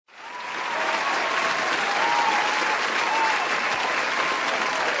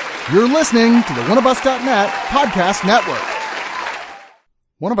You're listening to the oneofus.net podcast network.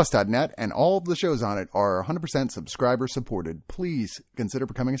 Oneofus.net and all of the shows on it are 100% subscriber supported. Please consider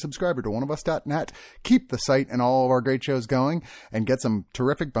becoming a subscriber to oneofus.net. Keep the site and all of our great shows going and get some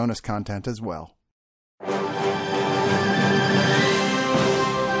terrific bonus content as well.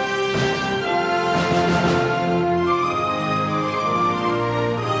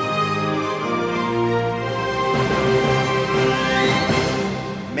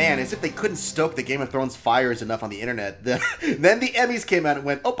 Man, as if they couldn't stoke the Game of Thrones fires enough on the internet. Then the Emmys came out and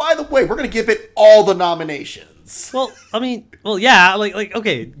went, oh, by the way, we're going to give it all the nominations. Well, yeah,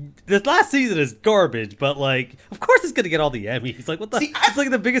 okay, this last season is garbage, but, of course it's going to get all the Emmys. What the? See, it's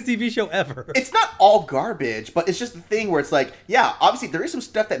the biggest TV show ever. It's not all garbage, but it's just the thing where it's yeah, obviously there is some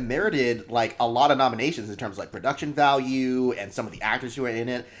stuff that merited, a lot of nominations in terms of, production value and some of the actors who are in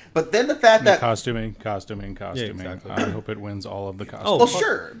it. But then the fact that... Costuming. Yeah, exactly. I hope it wins all of the costumes. Oh, well,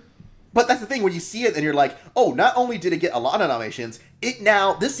 sure. But that's the thing, when you see it and you're like, oh, not only did it get a lot of nominations,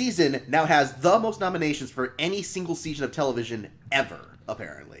 this season now has the most nominations for any single season of television ever,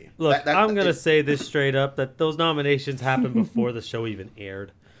 apparently. Look, I'm going to say this straight up, that those nominations happened before the show even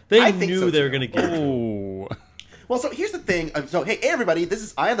aired. They knew they were going to get it. Well, so here's the thing. So, hey, everybody, this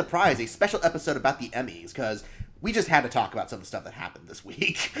is Eye on the Prize, a special episode about the Emmys, because we just had to talk about some of the stuff that happened this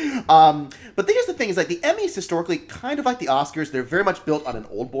week. But here's the thing, is the Emmys historically, kind of like the Oscars, they're very much built on an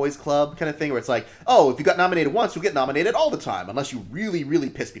old boys club kind of thing, where it's oh, if you got nominated once, you'll get nominated all the time, unless you really, really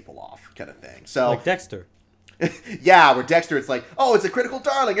piss people off kind of thing. So, like Dexter. Yeah, where Dexter, it's oh, it's a critical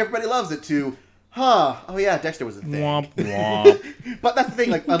darling, everybody loves it, to... oh yeah, Dexter was a thing. Womp womp. But that's the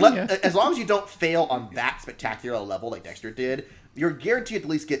thing, unless, as long as you don't fail on that spectacular level like Dexter did, you're guaranteed to at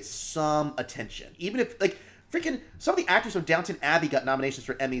least get some attention. Even if, freaking, some of the actors from Downton Abbey got nominations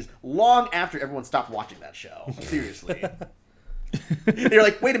for Emmys long after everyone stopped watching that show. Seriously. You're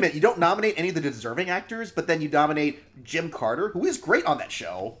wait a minute, you don't nominate any of the deserving actors, but then you nominate Jim Carter, who is great on that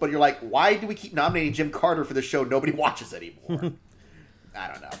show, but you're why do we keep nominating Jim Carter for the show nobody watches anymore? I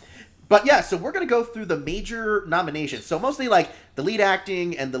don't know. But yeah, so we're going to go through the major nominations. So mostly the lead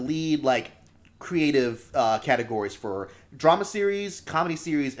acting and the lead creative categories for drama series, comedy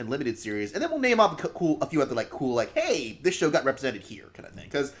series, and limited series. And then we'll name off a few other cool, hey, this show got represented here kind of thing.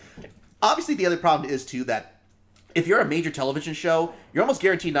 Because obviously the other problem is too that if you're a major television show, you're almost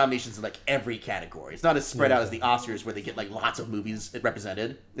guaranteed nominations in every category. It's not as spread out as the Oscars where they get lots of movies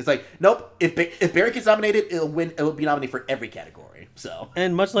represented. It's nope, if Barry gets nominated, it'll be nominated for every category. So,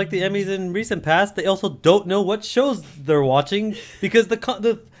 and much like the Emmys in recent past, they also don't know what shows they're watching because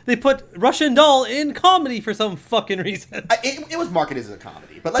they put Russian Doll in comedy for some fucking reason. It was marketed as a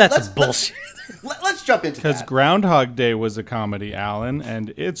comedy, but that's bullshit. Let's jump into that. Because Groundhog Day was a comedy, Alan,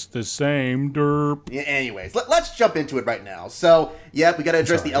 and it's the same derp. Yeah, anyways, let's jump into it right now. So, yeah, we got to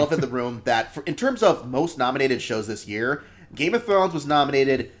address the elephant in the room that, in terms of most nominated shows this year, Game of Thrones was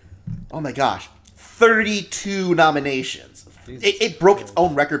nominated, oh my gosh, 32 nominations. It broke its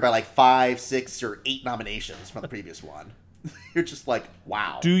own record by 5, 6, or 8 nominations from the previous one. You're just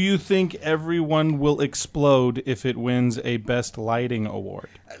wow. Do you think everyone will explode if it wins a Best Lighting Award?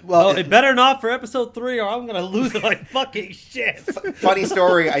 Well, it better not for episode 3 or I'm going to lose it like fucking shit. Funny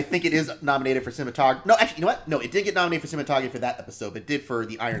story, I think it is nominated for cinematography. No, actually, you know what? No, it did get nominated for cinematography for that episode, but it did for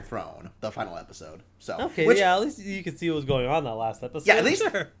the Iron Throne, the final episode. So okay, yeah, at least you can see what was going on that last episode. Yeah, at least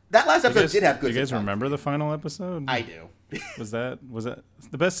that last episode did have good cinematography. Do you guys remember the final episode? I do. Was that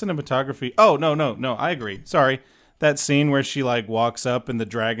the best cinematography? Oh, no, I agree. Sorry. That scene where she walks up and the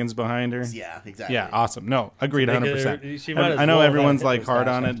dragon's behind her. Yeah, exactly. Yeah, awesome. No, agreed 100%. I know everyone's hard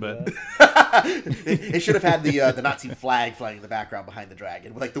on it, but it should have had the Nazi flag flying in the background behind the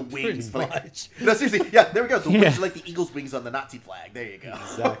dragon with the wings. No, seriously. Yeah, there we go. The wings are the eagle's wings on the Nazi flag. There you go.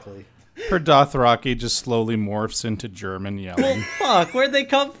 Exactly. Her Dothraki just slowly morphs into German yelling. Well, fuck, where'd they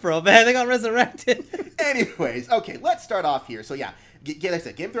come from, man? They got resurrected. Anyways, okay, let's start off here. So yeah, like I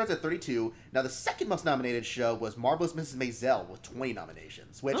said, Game of Thrones at 32. Now the second most nominated show was Marvelous Mrs. Maisel with 20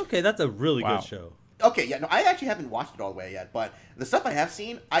 nominations. Which, okay, that's a really good show. Okay, yeah, no, I actually haven't watched it all the way yet, but the stuff I have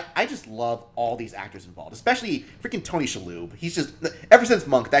seen, I just love all these actors involved, especially freaking Tony Shalhoub. He's just, ever since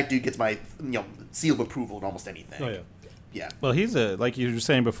Monk, that dude gets my seal of approval in almost anything. Oh yeah. Yeah. Well, he's like you were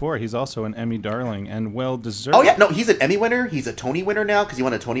saying before, he's also an Emmy darling and well-deserved. Oh, yeah. No, he's an Emmy winner. He's a Tony winner now because he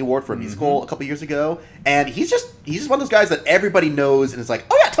won a Tony Award for a musical a couple years ago. And he's just one of those guys that everybody knows and is like,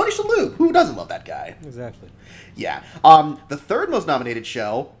 oh, yeah, Tony Shalhoub. Who doesn't love that guy? Exactly. Yeah. The third most nominated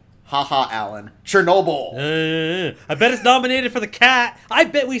show, haha, Alan, Chernobyl. I bet it's nominated for the cat. I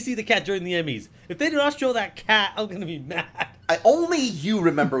bet we see the cat during the Emmys. If they do not show that cat, I'm going to be mad. Only you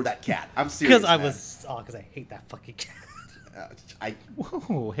remember that cat. I'm serious. Because I hate that fucking cat. I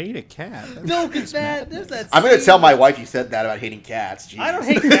Whoa, hate a cat. No, because there's that. I'm going to scene- tell my wife you said that about hating cats. Jeez. I don't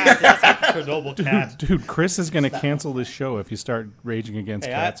hate cats. That's a Chernobyl cat. Dude, Chris is going to cancel this show if you start raging against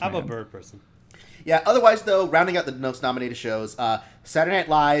Hey, cats, I'm a man. bird person. Yeah, otherwise, though, rounding out the most nominated shows, Saturday Night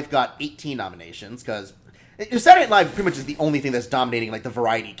Live got 18 nominations, because Saturday Night Live pretty much is the only thing that's dominating, like, the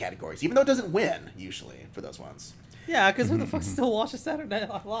variety categories, even though it doesn't win, usually, for those ones. Yeah, because who the fuck still watches Saturday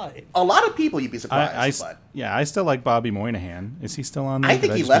Night Live? A lot of people, you'd be surprised, but I still like Bobby Moynihan. Is he still on there? I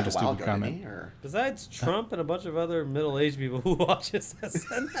think Did he just left make a while stupid ago, didn't he? Or... Besides Trump and a bunch of other middle-aged people who watches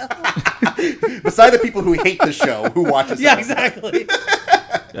SNL. Beside the people who hate the show, who watches Yeah, it. exactly.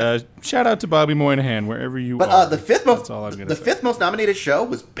 Shout out to Bobby Moynihan wherever you But are. the fifth most That's all I'm gonna the say. fifth most nominated show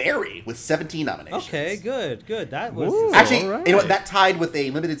was Barry with 17 nominations. Okay, good. That was Ooh. Actually, All right. you know what? That tied with a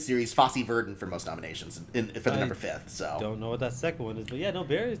limited series Fosse Verdon for most nominations for the I number fifth. So Don't know what that second one is, but yeah, no,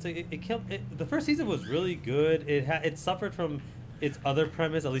 Barry. It's like it killed. The first season was really good. It suffered from its other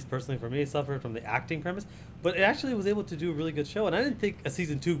premise, at least personally for me, it suffered from the acting premise, but it actually was able to do a really good show. And I didn't think a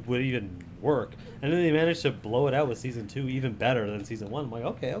season 2 would even work, and then they managed to blow it out with season 2 even better than season 1. I'm like,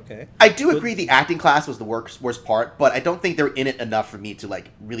 okay. I do agree the acting class was the worst part, but I don't think they're in it enough for me to like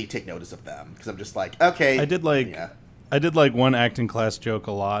really take notice of them because I'm just like, okay. I did like one acting class joke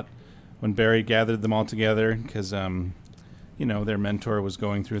a lot when Barry gathered them all together because their mentor was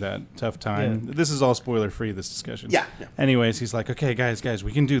going through that tough time. Yeah. This is all spoiler free, this discussion. Yeah. Anyways, he's like, okay, guys,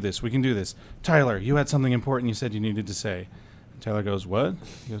 we can do this. Tyler, you had something important you said you needed to say. And Tyler goes, what?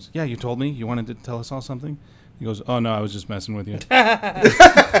 He goes, yeah, you told me you wanted to tell us all something. He goes, oh no, I was just messing with you.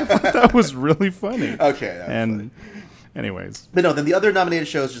 That was really funny. Okay, that was and anyways, But no, then the other nominated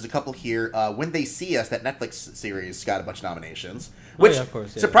shows, there's a couple here. When They See Us, that Netflix series, got a bunch of nominations. Which, yeah, of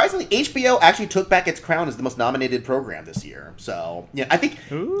course, yeah. surprisingly, HBO actually took back its crown as the most nominated program this year. So, yeah, I think,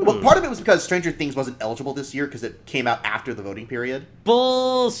 Ooh. well, part of it was because Stranger Things wasn't eligible this year because it came out after the voting period.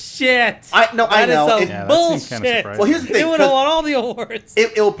 Bullshit. I know. That is some Yeah, that seems bullshit. kinda surprising. Well, here's the thing. It would have 'cause won all the awards.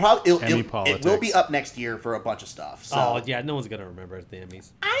 It'll probably, Emmy it will politics. be up next year for a bunch of stuff. So. Oh yeah, no one's gonna remember it at the Emmys.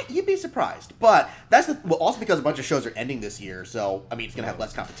 You'd be surprised, but that's also because a bunch of shows are ending this year. So I mean, it's gonna have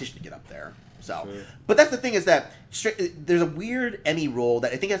less competition to get up there. So, Sure. but that's the thing is that there's a weird Emmy rule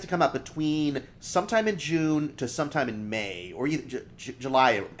that I think has to come out between sometime in June to sometime in May, or either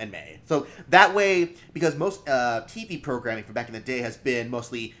July and May. So that way, because most TV programming from back in the day has been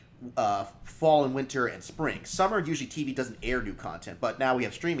mostly fall and winter and spring. Summer, usually TV doesn't air new content, but now we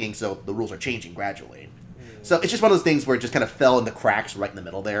have streaming, so the rules are changing gradually. So it's just one of those things where it just kind of fell in the cracks right in the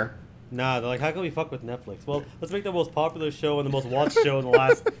middle there. Nah, they're like, how can we fuck with Netflix? Well, let's make the most popular show and the most watched show in the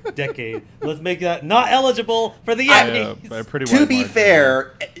last decade. Let's make that not eligible for the Emmys. by a pretty To wide be margin.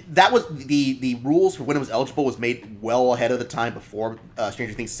 fair, that was the rules for when it was eligible was made well ahead of the time before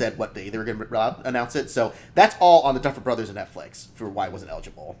Stranger Things said what day they were going to announce it. So that's all on the Duffer Brothers and Netflix for why it wasn't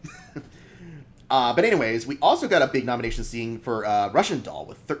eligible. But anyways, we also got a big nomination scene for Russian Doll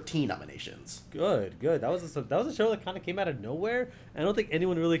with 13 nominations. Good. That was a show that kind of came out of nowhere. I don't think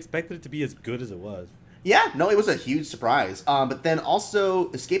anyone really expected it to be as good as it was. Yeah, no, it was a huge surprise. But then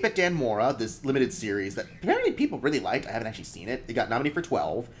also Escape at Danmora, this limited series that apparently people really liked. I haven't actually seen it. It got nominated for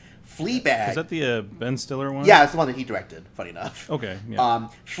 12. Fleabag. Is that the Ben Stiller one? Yeah, it's the one that he directed, funny enough. Okay, yeah.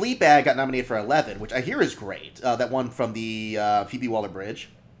 Fleabag got nominated for 11, which I hear is great. That one from the Phoebe Waller-Bridge.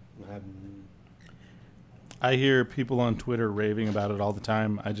 I hear people on Twitter raving about it all the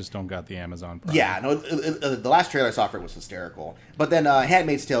time. I just don't got the Amazon Prime. Yeah, no, the last trailer I saw for it was hysterical. But then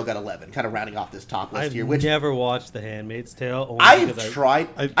Handmaid's Tale got 11, kind of rounding off this top list I've here. Which never watched The Handmaid's Tale. Only I've because tried.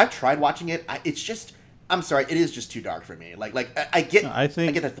 I've tried watching it. It's just. I'm sorry. It is just too dark for me. Like I get. I think-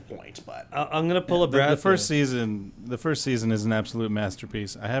 I get that's the point, but I'm gonna pull a The Brad. first season is an absolute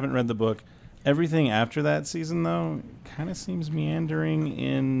masterpiece. I haven't read the book. Everything after that season, though, kind of seems meandering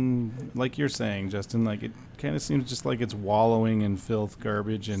in, like you're saying, Justin. Like it kind of seems just like it's wallowing in filth,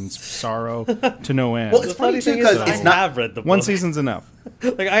 garbage, and sorrow to no end. Well, it's The funny funny, too, thing is, 'cause I it's not- have read the book. One season's enough.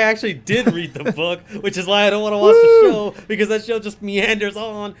 Like I actually did read the book, which is why I don't want to watch the show because that show just meanders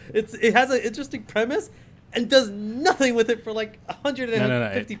on. It has an interesting premise and does nothing with it for like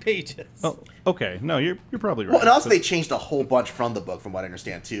 150 pages. Oh, okay. No, you're probably right. well, and also But- they changed a whole bunch from the book, from what I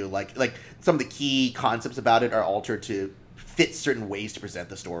understand too. Like some of the key concepts about it are altered to fit certain ways to present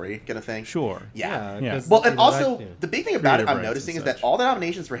the story, kind of thing. Sure. Yeah. Yeah. 'cause, Well, and you know, also yeah. the big thing about it, Creative I'm rights noticing, and is that such. all the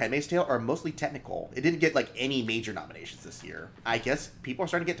nominations for Handmaid's Tale are mostly technical. It didn't get like any major nominations this year. I guess people are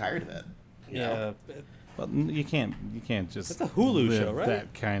starting to get tired of it. You know? Yeah, Well, you can't just. It's a Hulu live show, right?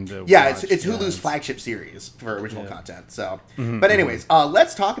 That kind of. Yeah, watch. it's Hulu's It's- flagship series for original Yeah. content. So, but anyways,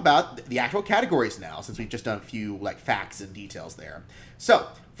 let's talk about the actual categories now, since we've just done a few like facts and details there. So,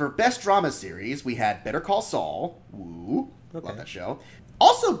 for best drama series, we had Better Call Saul, woo, Okay. Love that show.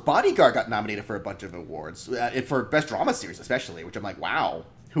 Also, Bodyguard got nominated for a bunch of awards, for Best Drama Series especially, which I'm like, wow.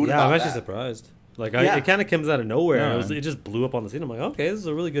 Who would have Yeah, I'm thought actually that? surprised. Like, Yeah. it kind of comes out of nowhere. Yeah. It just blew up on the scene. I'm like, okay, this is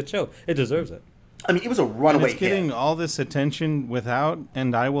a really good show. It deserves it. I mean, it was a And runaway it's getting hit. all this attention without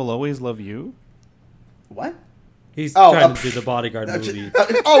 "And I Will Always Love You." What? He's Oh, trying to do the Bodyguard movie.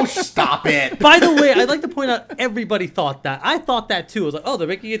 Oh, stop it. By the way, I'd like to point out everybody thought that. I thought that too. I was like, oh, they're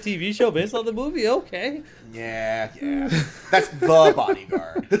making a TV show based on the movie? Okay. Yeah. That's The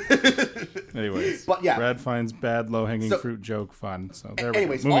Bodyguard. Anyways, But, yeah. Brad finds bad low-hanging So- fruit joke fun. So there we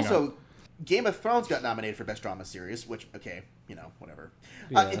Anyways, go. Moving also, on. Game of Thrones got nominated for Best Drama Series, which, okay, whatever.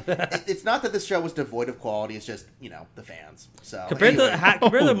 Yeah. It's not that this show was devoid of quality, it's just, the fans. So Compared anyway.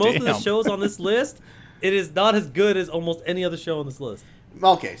 to most of the damn. shows on this list, it is not as good as almost any other show on this list.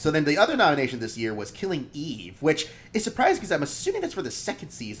 Okay, so then the other nomination this year was Killing Eve, which is surprising because I'm assuming that's for the second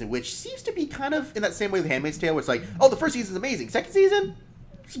season, which seems to be kind of in that same way with Handmaid's Tale, where it's like, oh, the first season's amazing. Second season,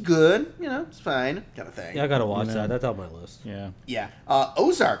 it's good, it's fine, kind of thing. Yeah, I gotta watch Yeah. that. That's on my list. Yeah. Yeah.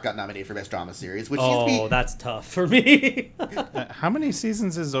 Ozark got nominated for Best Drama Series, which seems to be... That's tough for me. How many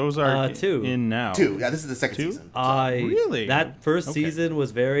seasons is Ozark 2. in now? 2. Yeah, this is the second 2? season. Really? That first Okay. season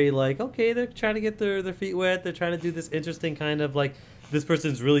was very like, okay, they're trying to get their feet wet. They're trying to do this interesting kind of like, this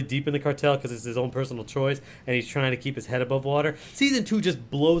person's really deep in the cartel because it's his own personal choice, and he's trying to keep his head above water. Season 2 just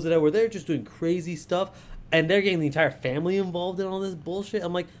blows it out where they're just doing crazy stuff, and they're getting the entire family involved in all this bullshit.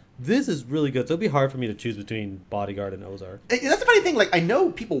 I'm like, this is really good. So it'd be hard for me to choose between Bodyguard and Ozark. That's the funny thing. Like, I know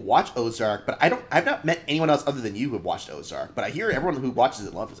people watch Ozark, but I've not met anyone else other than you who have watched Ozark. But I hear everyone who watches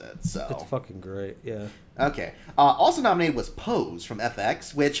it loves it. So It's fucking great. Yeah. okay. Also nominated was Pose from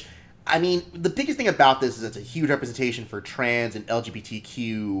FX, which, I mean, the biggest thing about this is it's a huge representation for trans and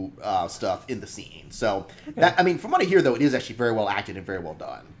LGBTQ stuff in the scene. So that, I mean, from what I hear though, it is actually very well acted and very well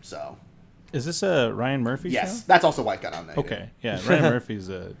done. So Is this a Ryan Murphy yes, show? that's also why it got nominated. Okay. Yeah, Ryan Murphy's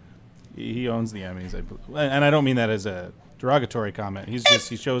he owns the Emmys, I believe. And I don't mean that as a derogatory comment.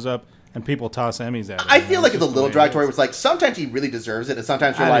 He shows up and people toss Emmys at him. I feel like it's it's a just little the way it derogatory. is. Was like sometimes he really deserves it, and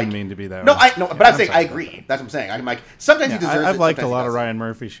sometimes you're I like, didn't mean to be that no, way. but I'm saying sorry I about agree. that. That's what I'm saying. I'm like sometimes he Yeah, deserves it. I've liked a sometimes he lot of doesn't. Ryan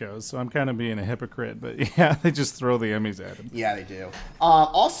Murphy shows, so I'm kind of being a hypocrite. But yeah, they just throw the Emmys at him. Yeah, they do.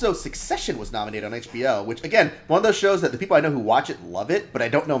 Also, Succession was nominated on HBO, which, again, one of those shows that the people I know who watch it love it, but I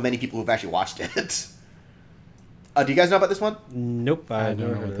don't know many people who've actually watched it. Do you guys know about this one? Nope. I I've don't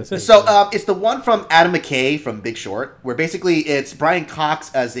never know heard what of this this. is. So, it's the one from Adam McKay from Big Short, where basically it's Brian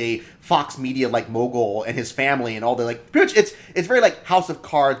Cox as a Fox Media, like, mogul and his family and all the, like, pretty much it's very, like, House of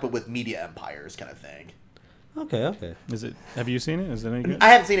Cards, but with media empires kind of thing. Okay. Is it? Have you seen it? Is it any good? I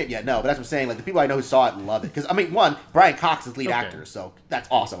haven't seen it yet, no, but that's what I'm saying. Like, the people I know who saw it love it. Because, I mean, one, Brian Cox is lead Okay. actor, so that's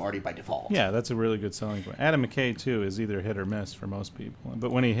awesome already by default. Yeah, that's a really good selling point. Adam McKay too is either hit or miss for most people,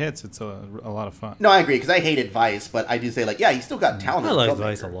 but when he hits, it's a lot of fun. No, I agree, because I hated Vice, but I do say, like, yeah, he's still got talent. I as a like filmmaker.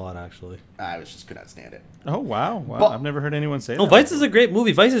 Vice a lot, actually. I was just could not stand it. Oh wow! But- I've never heard anyone say Oh, that. Vice is a great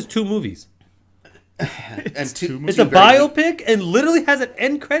movie. Vice is 2 movies. And two It's two a very- biopic and literally has an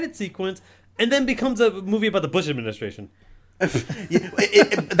end credit sequence and then becomes a movie about the Bush administration.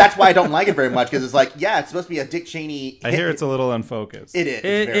 That's why I don't like it very much, because it's like, yeah, it's supposed to be a Dick Cheney. I hear it's a little unfocused. It is.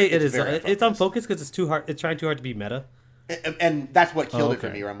 It is. very It's unfocused because it's too hard. It's trying too hard to be meta. And that's what killed it for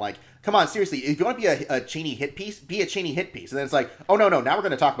okay. me. Where I'm like, come on, seriously, if you want to be a Cheney hit piece, be a Cheney hit piece. And then it's like, oh no, now we're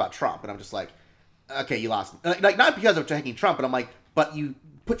going to talk about Trump, and I'm just like, okay, you lost. Like not because of taking Trump, but I'm like, but you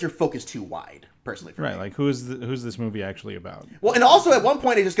put your focus too wide. Personally, for Right, me. like who's this movie actually about? Well, and also at one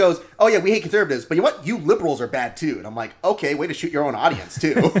point it just goes, "Oh yeah, we hate conservatives, but you know what? You liberals are bad too." And I'm like, "Okay, way to shoot your own audience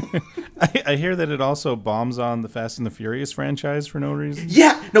too." I hear that it also bombs on the Fast and the Furious franchise for no reason.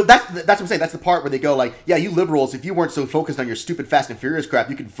 Yeah, no, that's what I'm saying. That's the part where they go like, "Yeah, you liberals, if you weren't so focused on your stupid Fast and Furious crap,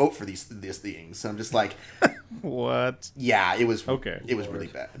 you could vote for these things." So I'm just like, What? yeah, it was Okay. it was really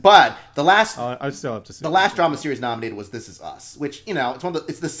bad. But the last I still have to see. the last drama series nominated was This Is Us, which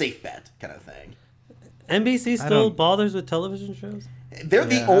it's the safe bet kind of thing. NBC I still don't- bothers with television shows. They're Yeah,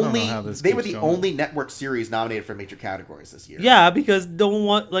 the I don't know only how this they were keeps the going. only network series nominated for major categories this year. Yeah, because no one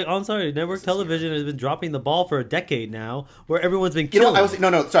want I'm sorry, network television has been dropping the ball for a decade now, where everyone's been You killing.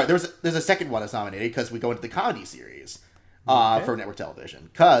 know, sorry. There's a second one that's nominated because we go into the comedy series for network television.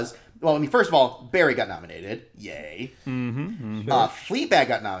 Because, well, I mean, first of all, Barry got nominated. Yay. Fleabag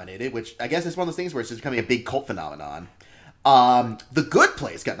got nominated, which I guess is one of those things where it's just becoming a big cult phenomenon. The Good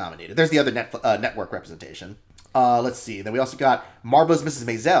Place got nominated. There's the other network representation. Let's see. Then we also got Marvelous Mrs.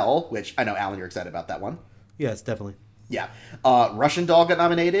 Maisel, which I know, Alan, you're excited about that one. Yes, definitely. Yeah. Russian Doll got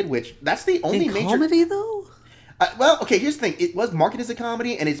nominated, which that's the only In major comedy though. Well, okay, here's the thing. It was marketed as a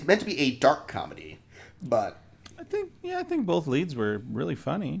comedy, and it's meant to be a dark comedy. But I think both leads were really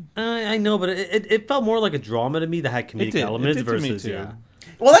funny. I know, but it felt more like a drama to me that had comedic elements It did to me versus too. yeah.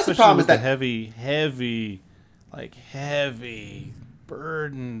 Well, that's the Especially problem with is that the heavy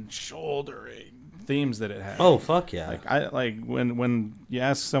burden shouldering themes that it had. Oh fuck yeah! Like when you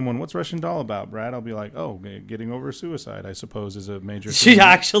ask someone what's Russian Doll about, Brad, I'll be like, oh, getting over suicide, I suppose, is a major. She theme.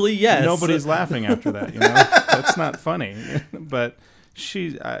 actually yes. Nobody's laughing after that. That's not funny. But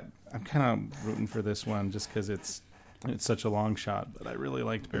I'm kind of rooting for this one just because it's such a long shot. But I really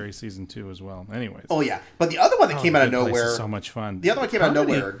liked Barry season 2 as well. Anyways. Oh yeah, but the other one that came out of Good Place nowhere, is so much fun. The other one came out of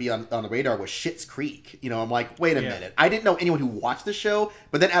Comedy. nowhere to be on the radar was Schitt's Creek. I'm like, wait a Yeah. minute. I didn't know anyone who watched the show,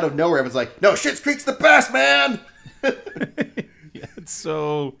 but then out of nowhere, everyone's like, no, Schitt's Creek's the best, man. Yeah, it's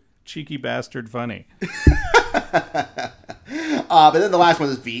so cheeky bastard funny. But then the last one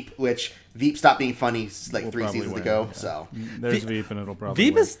is Veep, which Veep stopped being funny like Will 3 probably seasons win, ago. yeah. So There's Veep, and it'll probably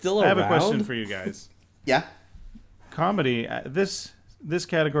Veep win. is still I have a around? question for you guys. yeah, Comedy, this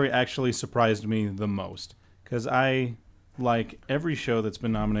category actually surprised me the most because I like every show that's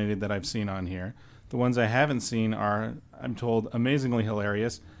been nominated that I've seen on here. The ones I haven't seen are, I'm told, amazingly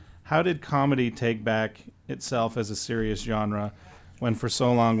hilarious. How did comedy take back itself as a serious genre when for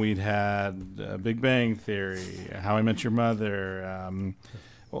so long we'd had Big Bang Theory, How I Met Your Mother,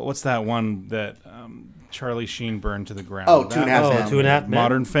 what's that one that Charlie Sheen burned to the ground? Oh, Two and a Half Men. Two and a Half Men.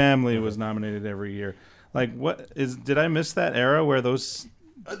 Modern Family was nominated every year. Like, did I miss that era where those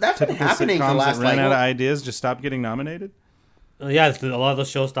that's been typical happening for the sitcoms last that ran out of like. ideas just stopped getting nominated? Yeah, a lot of those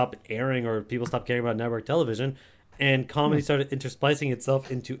shows stopped airing or people stopped caring about network television, and comedy started intersplicing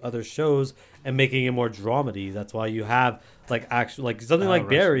itself into other shows and making it more dramedy. That's why you have like something like Russian,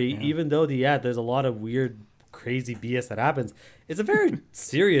 Barry, yeah. even though there's a lot of weird, crazy BS that happens. It's a very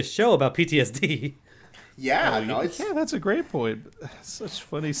serious show about PTSD. Yeah, no, it's. Yeah, that's a great point. Such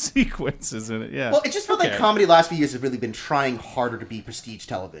funny sequences in it. Yeah. Well, it just felt like comedy the last few years has really been trying harder to be prestige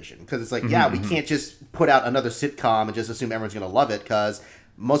television because it's like, we can't just put out another sitcom and just assume everyone's going to love it because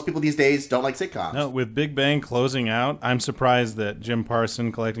most people these days don't like sitcoms. No, with Big Bang closing out, I'm surprised that Jim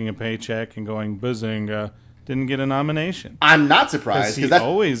Parson collecting a paycheck and going bazinga didn't get a nomination. I'm not surprised He because that's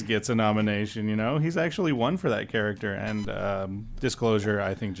always gets a nomination, He's actually won for that character. And disclosure,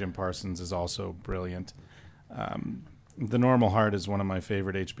 I think Jim Parsons is also brilliant. The Normal Heart is one of my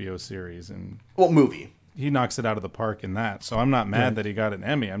favorite HBO series, and movie. he knocks it out of the park in that. So I'm not mad that he got an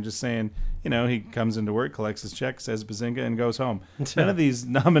Emmy. I'm just saying, he comes into work, collects his check, says bazinga, and goes home. None of these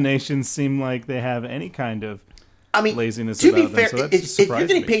nominations seem like they have any kind of laziness to be about fair, them. So that if just you're surprised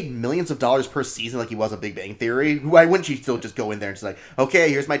getting me. paid millions of dollars per season like he was on Big Bang Theory, why wouldn't you still just go in there and just like, okay,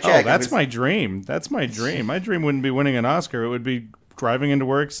 here's my Oh, check. that's my dream. That's my dream. My dream wouldn't be winning an Oscar. It would be driving into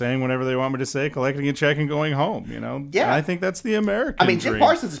work, saying whatever they want me to say, collecting a check, and going home. Yeah. And I think that's the American. I mean, Jim dream.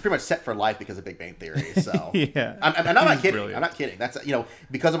 Parsons is pretty much set for life because of Big Bang Theory. So Yeah. I'm not He's kidding. brilliant. I'm not kidding. That's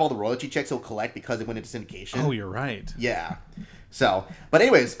because of all the royalty checks he'll collect because it went into syndication. Oh, you're right. Yeah. So, but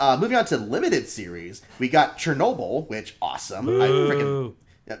anyways, moving on to limited series, we got Chernobyl, which awesome. I freaking.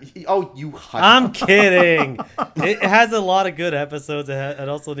 Oh, you. I'm kidding. It has a lot of good episodes. It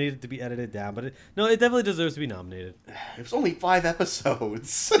also needed to be edited down, but it definitely deserves to be nominated. It was only 5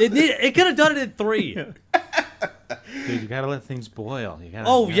 episodes. It could have done it in 3. Dude, you gotta let things boil. You gotta,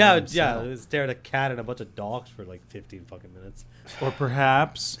 Oh you gotta yeah, let them yeah. settle. It was staring at a cat and a bunch of dogs for like 15 fucking minutes. Or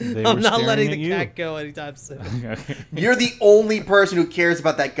perhaps they I'm were not staring letting at the you. cat go anytime soon. Okay. You're the only person who cares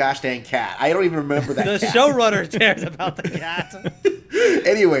about that gosh dang cat. I don't even remember that The cat. showrunner cares about the cat.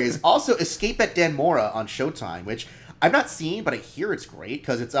 Anyways, also Escape at Danmora on Showtime, which I've not seen, but I hear it's great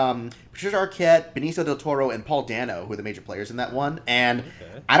because it's Patricia Arquette, Benicio del Toro, and Paul Dano who are the major players in that one. And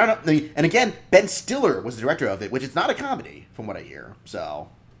I don't know. And again, Ben Stiller was the director of it, which is not a comedy from what I hear. So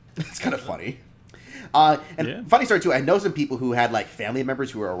it's kind of funny. Funny story too. I know some people who had like family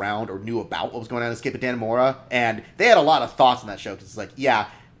members who were around or knew about what was going on in Escape at Dannemora, and they had a lot of thoughts on that show because it's like, yeah,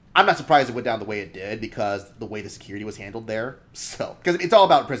 I'm not surprised it went down the way it did because the way the security was handled there. So because it's all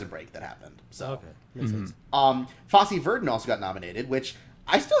about Prison Break that happened. So Okay, makes sense. Fosse Verdon also got nominated, which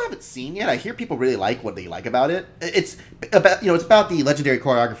I still haven't seen yet. I hear people really like what they like about it. It's about it's about the legendary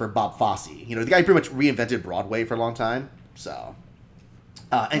choreographer Bob Fosse. The guy who pretty much reinvented Broadway for a long time. So.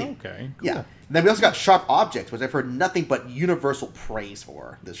 Okay. Cool. Yeah. And then we also got Sharp Objects, which I've heard nothing but universal praise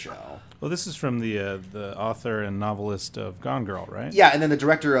for this show. Well, this is from the author and novelist of Gone Girl, right? Yeah, and then the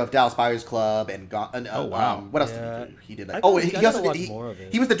director of Dallas Buyers Club and Oh, wow. what else Yeah. did he do? He did I like gotta he also watch did, more of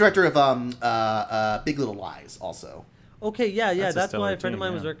it. he was the director of Big Little Lies also. Okay, yeah. That's a That's why a stellar friend of team,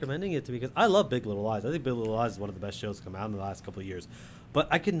 mine was yeah. recommending it to me because I love Big Little Lies. I think Big Little Lies is one of the best shows to come out in the last couple of years. But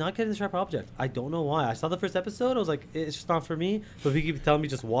I could not get into Sharp Object. I don't know why. I saw the first episode. I was like, it's just not for me. But people keep telling me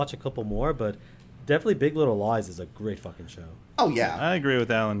just watch a couple more. But definitely Big Little Lies is a great fucking show. Oh yeah. I agree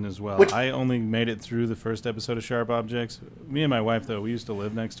with Alan as well. Which- I only made it through the first episode of Sharp Objects. Me and my wife, though, we used to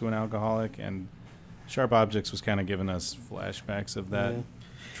live next to an alcoholic, and Sharp Objects was kind of giving us flashbacks of that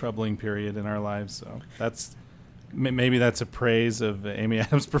troubling period in our lives. So that's maybe that's a praise of Amy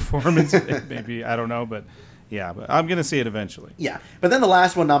Adams' performance. Maybe, I don't know, but yeah, but I'm gonna see it eventually. Yeah, but then the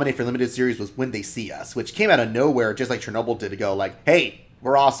last one nominated for limited series was When They See Us, which came out of nowhere, just like Chernobyl did, to go like, "Hey,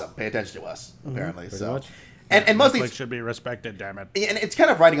 we're awesome. Pay attention to us." Apparently, pretty so much. and mostly, Netflix should be respected. Damn it. and it's kind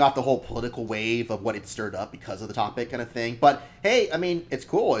of riding off the whole political wave of what it stirred up because of the topic, kind of thing. But hey, I mean, it's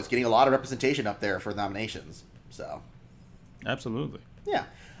cool. It's getting a lot of representation up there for nominations. So Absolutely. yeah.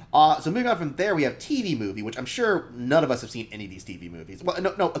 So moving on from there, we have TV movie, which I'm sure none of us have seen any of these TV movies. Well,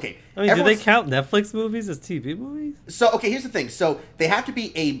 no, okay. I mean, do they Everyone's- count Netflix movies as TV movies? So, okay, here's the thing. So, they have to be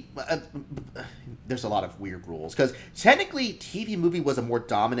there's a lot of weird rules. Because, technically, TV movie was a more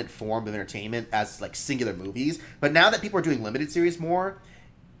dominant form of entertainment as, like, singular movies. But now that people are doing limited series more,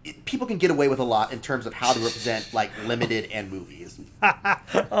 people can get away with a lot in terms of how to represent, like, limited and movies.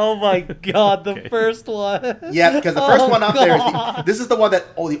 Oh my god, the first one. Yeah, because the first one up there is this is the one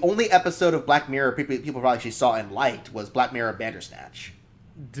that the only episode of Black Mirror people probably actually saw and liked was Black Mirror Bandersnatch.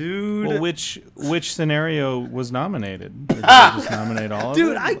 Dude. Well, which scenario was nominated? Did they just nominate all of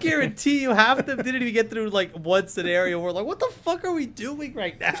Dude, it? I guarantee you half of them didn't even get through like one scenario where like, what the fuck are we doing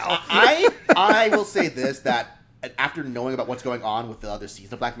right now? I will say this, that after knowing about what's going on with the other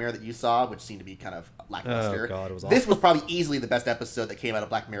season of Black Mirror that you saw, which seemed to be kind of lackluster, Oh, God, it was this awful. was probably easily the best episode that came out of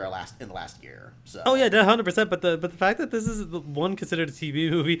Black Mirror in the last year. So Oh yeah, 100%. But the fact that this is the one considered a TV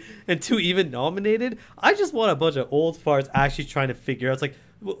movie and two even nominated, I just want a bunch of old farts actually trying to figure out. It's like,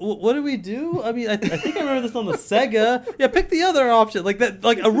 what do we do? I mean, I think I remember this on the Sega. Yeah, pick the other option. Like that,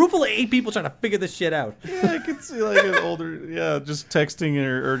 like a room full of 8 people trying to figure this shit out. Yeah, I could see like an older, just texting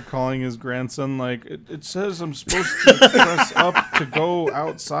or calling his grandson like, it says I'm supposed to press up to go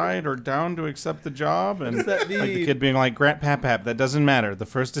outside or down to accept the job, and does that like the mean? kid being like, Pap, that doesn't matter. The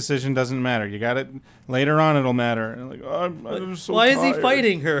first decision doesn't matter. You got it later on. It'll matter. And like, oh, I'm so Why is tired. he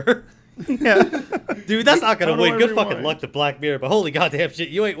fighting her? Yeah. Dude, that's not gonna How do win. I Good fucking rewind? luck to Black Mirror, but holy goddamn shit,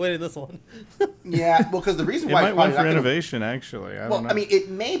 you ain't winning this one. yeah, well, because the reason It why might it's win probably for not gonna- innovation, actually. I Well, don't know. I mean, it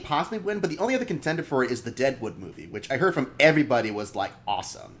may possibly win, but the only other contender for it is the Deadwood movie, which I heard from everybody was like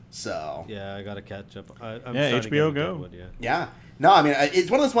awesome. So Yeah, I gotta catch up. I'm Yeah, starting to HBO get Go. Deadwood, yeah. yeah. No, I mean,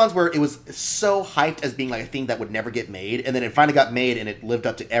 it's one of those ones where it was so hyped as being like a thing that would never get made, and then it finally got made, and it lived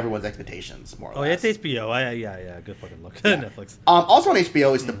up to everyone's expectations, more or Oh yeah, less. it's HBO. Yeah, good fucking luck. Netflix. Also on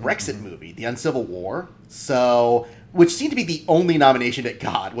HBO is the Brexit movie, The Uncivil War. So, which seemed to be the only nomination it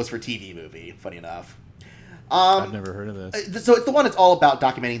got was for TV movie. Funny enough. I've never heard of this. So it's the one that's all about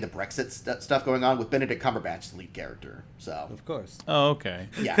documenting the Brexit stuff going on with Benedict Cumberbatch as the lead character. So Of course. Oh, okay.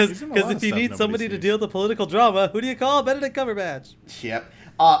 yeah, Because in a lot if of you stuff need nobody somebody to sees. deal with the political drama, who do you call? Benedict Cumberbatch. yep.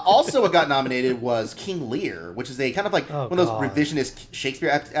 Also, what got nominated was King Lear, which is a kind of like Oh, one of those God. revisionist Shakespeare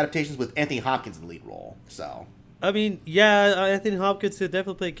adaptations with Anthony Hopkins in the lead role. So I mean, yeah, Anthony Hopkins could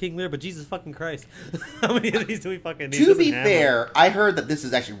definitely play King Lear, but Jesus fucking Christ, how many of these do we fucking need? to be fair, I heard that this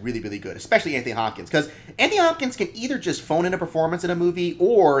is actually really, really good, especially Anthony Hopkins, because Anthony Hopkins can either just phone in a performance in a movie,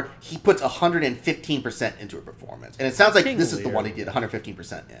 or he puts 115% into a performance, and it sounds like King this is the Lear. one he did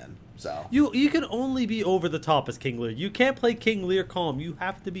 115% in. So You can only be over the top as King Lear. You can't play King Lear calm. You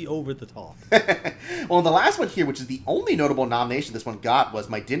have to be over the top. well, the last one here, which is the only notable nomination this one got, was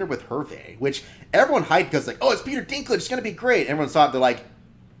My Dinner with Hervé, which everyone hyped because like, oh, it's Peter Dinklage, it's gonna be great. Everyone saw it, they're like,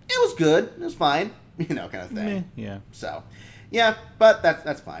 it was good, it was fine, kind of thing. Meh, yeah. So, yeah, but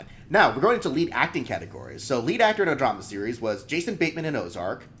that's fine. Now, we're going into lead acting categories. So, lead actor in a drama series was Jason Bateman in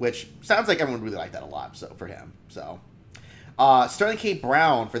Ozark, which sounds like everyone really liked that a lot. So for him, so Sterling K.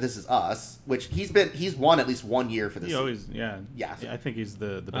 Brown for This Is Us, which he's won at least 1 year for this. He always, Yeah. I think he's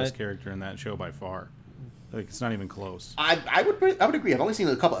the best character in that show by far. Like, it's not even close. I would agree. I've only seen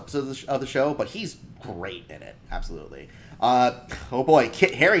a couple episodes of the show, but he's great in it. Absolutely. Oh boy,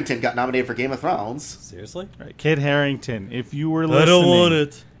 Kit Harington got nominated for Game of Thrones. Seriously? Right. Kid Harington, if you were listening, I don't want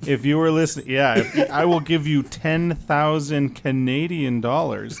it. If you were listening, I will give you 10,000 Canadian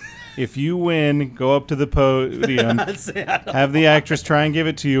dollars. If you win, go up to the podium, have the actress try and give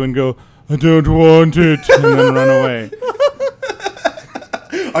it to you, and go, "I don't want it," and then run away.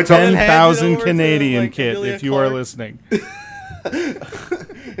 I'm telling 10,000 over to, Canadian, like, kid, Emilia if you are Clarke. listening.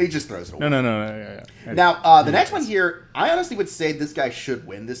 he just throws it away. No. Yeah. Now, the next one here, I honestly would say this guy should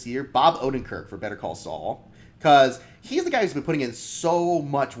win this year. Bob Odenkirk for Better Call Saul. Because he's the guy who's been putting in so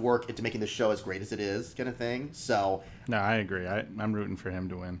much work into making the show as great as it is, kind of thing. So, No, I agree. I'm rooting for him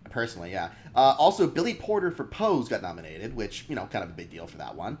to win. personally, yeah. Also, Billy Porter for Pose got nominated, which, kind of a big deal for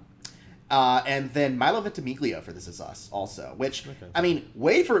that one. And then Milo Ventimiglia for This Is Us also, which, I mean,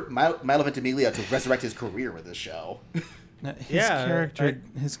 wait for Milo Ventimiglia to resurrect his career with this show. Now, Yeah,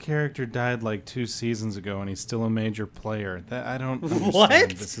 his character died like 2 seasons ago, and he's still a major player. That I don't What?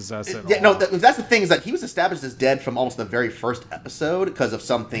 understand. This Is Us at Yeah, all. no, that's the thing, is that he was established as dead from almost the very first episode because of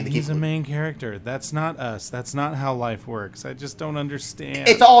something that He's a main character. That's not us. That's not how life works. I just don't understand.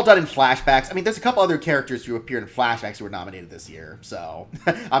 It's all done in flashbacks. I mean, there's a couple other characters who appear in flashbacks who were nominated this year, so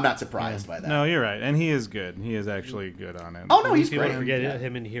I'm not surprised by that. No, you're right, and he is good. He is actually good on it. Oh, no, he's People great. forget Yeah.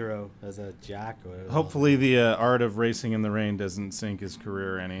 him in Hero as a Jack. Or Hopefully, the art of racing in the rain doesn't sink his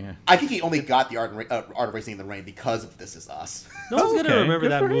career any. I think he only got the art of Racing in the Rain because of This Is Us. no one's gonna Okay, remember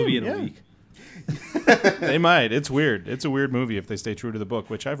good that for movie him, in a yeah. week. They might. It's weird. It's a weird movie if they stay true to the book,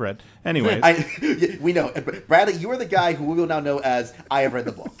 which I've read. Anyways, Yeah, we know. Bradley, you are the guy who we will now know as I have read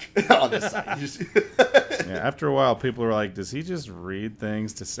the book on this site. yeah, after a while, people are like, "Does he just read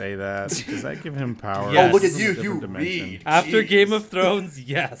things to say that? Does that give him power?" Yes. Oh, look at It's a you. different You dimension. read. After Jeez. Game of Thrones,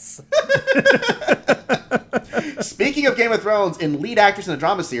 yes. Speaking of Game of Thrones, in lead actress in a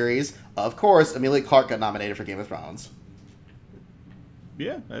drama series, of course, Emilia Clarke got nominated for Game of Thrones.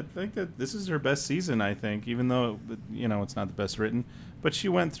 Yeah, I think that this is her best season. I think, even though it's not the best written, but she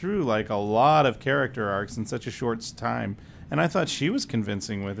went through like a lot of character arcs in such a short time, and I thought she was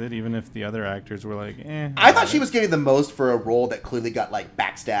convincing with it, even if the other actors were like, "eh." I thought she was getting the most for a role that clearly got like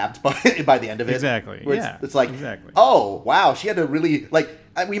backstabbed by the end of it. Exactly, Where yeah, it's like, exactly. oh wow, she had to really like.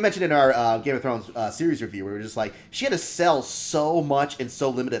 We mentioned in our Game of Thrones series review, we were just like, she had to sell so much in so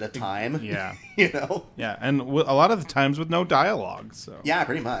limited a time. Yeah. You know. Yeah, and a lot of the times with no dialogue. So Yeah,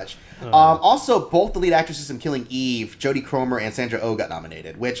 pretty much. Also, both the lead actresses in Killing Eve, Jodie Comer and Sandra Oh, got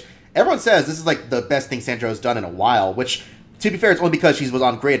nominated, which everyone says this is like the best thing Sandra Oh's done in a while, which, to be fair, it's only because she was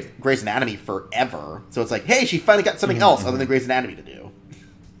on Grey's Anatomy forever. So it's like, hey, she finally got something else other than Grey's Anatomy to do.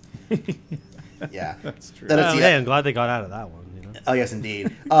 Yeah. that's true. Then it's the- Hey, I'm glad they got out of that one. You know? oh, yes,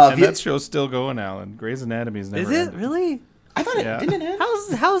 indeed. And that show's still going, Alan. Grey's Anatomy's never. Is it ended. really? I thought Yeah. it didn't end.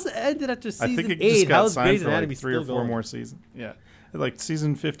 How's it ended after season I think it 8? just got How's signed Grey's for Anatomy like 3 or still 4 going? more seasons. Yeah, like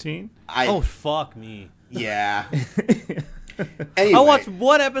season 15. Oh fuck me! Yeah. Anyway, I watched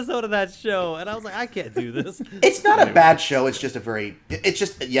one episode of that show and I was like, I can't do this. it's not a bad show. It's just it's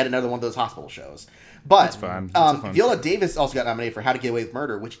just yet another one of those hospital shows. But It's fun. It's a fun Viola show. Davis also got nominated for How to Get Away with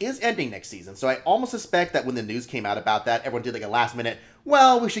Murder, which is ending next season. So I almost suspect that when the news came out about that, everyone did like a last minute,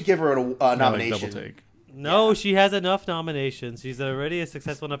 well, we should give her a Like nomination. double take. No, she has enough nominations. She's already a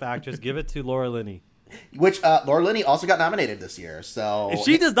successful enough actress. Give it to Laura Linney. Which Laura Linney also got nominated this year. So If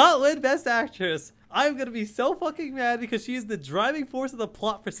she does not win Best Actress, I'm gonna be so fucking mad because she is the driving force of the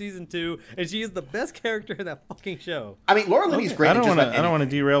plot for season 2, and she is the best character in that fucking show. I mean, Laura Linney's great. I in don't just want about to. I don't want to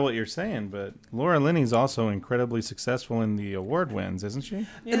anything. derail what you're saying, but Laura Linney's also incredibly successful in the award wins, isn't she?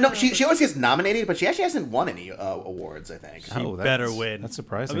 No, she always gets nominated, but she actually hasn't won any awards. I think. She better win. That's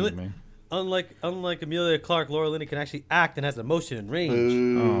surprising I mean, to me. Unlike Emilia Clarke, Laura Linney can actually act and has emotion and range.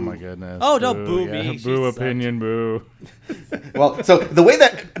 Oh my goodness. Oh, don't boo me. Yeah, She boo sucked. opinion, boo. Well, so the way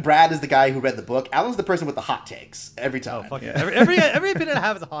that Brad is the guy who read the book, Alan's the person with the hot takes every time. Oh fuck yeah. Every opinion I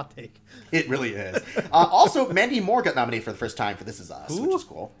have is a hot take. It really is. Also, Mandy Moore got nominated for the first time for This Is Us, which is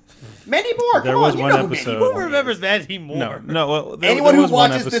cool. Mandy Moore, There come was on, you one know who episode- Mandy Who Moore remembers is. Mandy Moore? No. Well, Anyone there who was one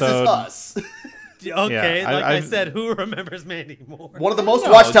watches This Is episode- Us. Okay, Yeah, like I I've- said, who remembers Mandy Moore? One of the most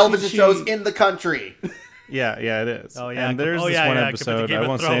No, watched television she- shows in the country. Yeah, it is. Oh yeah, and there's this one compared to episode. Game I of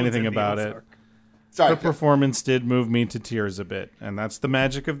won't say Thrones anything and the about it. Ozark. Sorry. Her performance did move me to tears a bit, and that's the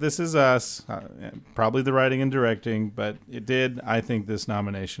magic of This Is Us. Probably the writing and directing, but it did. I think this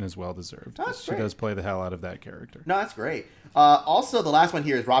nomination is well deserved. That's She great. does play the hell out of that character. No, that's great. Also, the last one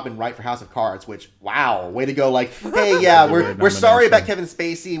here is Robin Wright for House of Cards, which, wow, way to go. Like, hey, yeah, we're Great sorry about nomination.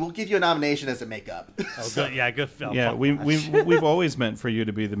 Kevin Spacey. We'll give you a nomination as a makeup. Oh, good, yeah, good film. Yeah, Fuck we've always meant for you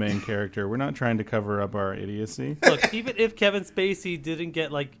to be the main character. We're not trying to cover up our idiocy. Look, even if Kevin Spacey didn't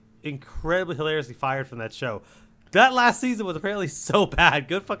get like incredibly hilariously fired from that show, that last season was apparently so bad.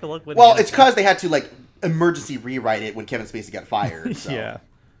 Good fucking luck with Well, it's because they had to, like, emergency rewrite it when Kevin Spacey got fired. So. Yeah.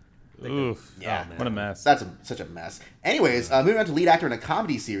 Oof. Yeah. What a mess. That's such a mess. Anyways, moving on to lead actor in a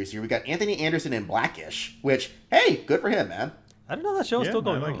comedy series here, we got Anthony Anderson in Blackish, which, hey, good for him, man. I didn't know that show was Yeah, still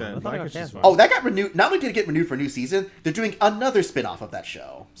going I like on. that. I thought it got Blackish is canceled. fun. Oh, that got renewed. Not only did it get renewed for a new season, they're doing another spin-off of that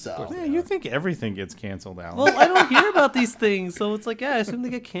show. So Yeah, you think everything gets canceled, Alan? Well, I don't hear about these things, so it's like, yeah, I assume they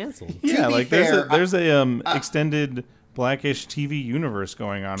get canceled. yeah, be like fair, there's a extended Blackish TV universe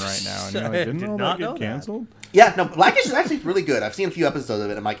going on right now, and you're like, I didn't did all not that know get that. canceled? yeah, no, Blackish is actually really good. I've seen a few episodes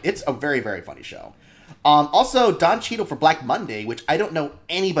of it. I'm like, it's a very, very funny show. Also, Don Cheadle for Black Monday, which I don't know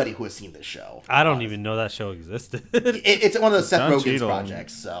anybody who has seen this show. I don't even know that show existed. It's one of the Seth Don Rogen's Cheadle.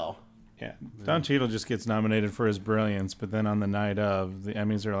 projects. So Yeah, Don Cheadle just gets nominated for his brilliance, but then on the night of, the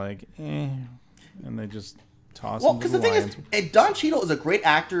Emmys are like, and they just toss Well, him to because the the thing Lions. is, and Don Cheadle is a great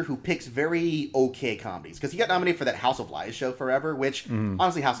actor who picks very okay comedies. Because he got nominated for that House of Lies show forever, which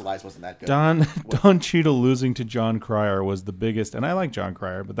honestly, House of Lies wasn't that good. Don Cheadle losing to John Cryer was the biggest, and I like John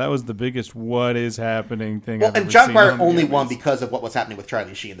Cryer, but that was the biggest what is happening thing Well, I've and ever John seen Cryer on the only Emmys. won because of what was happening with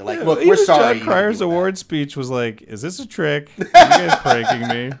Charlie Sheen. They're like, Yeah, look, even we're sorry. John Cryer's award speech was like, "Is this a trick? Are you guys pranking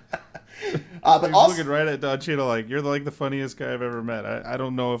me?" But He's also, looking right at Don Cheadle like, "You're like the funniest guy I've ever met. I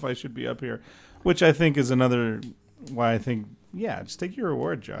don't know if I should be up here," which I think is another why I think, yeah, just take your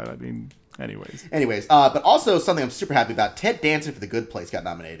award, John. I mean, anyways, but also something I'm super happy about. Ted Danson for The Good Place got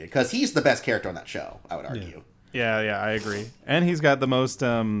nominated because he's the best character on that show. I would argue. yeah, I agree. And he's got the most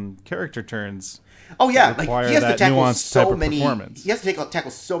character turns. Oh yeah, like Require he has to that tackle nuanced type so of many. performance. He has to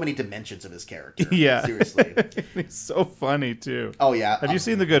tackle so many dimensions of his character. Yeah, seriously. He's so funny too. Oh yeah. Have you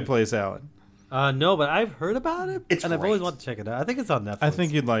seen The Good Place, Alan? No, but I've heard about it, It's and I've great. always wanted to check it out. I think it's on Netflix. I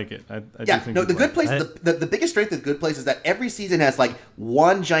think you'd like it. I do Yeah, think no, you'd The Good like Place, it. the biggest strength of The Good Place is that every season has, like,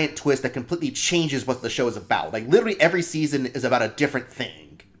 one giant twist that completely changes what the show is about. Like, literally every season is about a different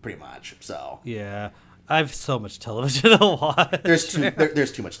thing, pretty much, so. Yeah, I have so much television to watch. There's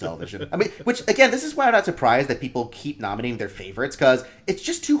too much television. I mean, which, again, this is why I'm not surprised that people keep nominating their favorites, because it's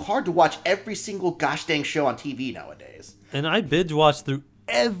just too hard to watch every single gosh dang show on TV nowadays. And I binge watch through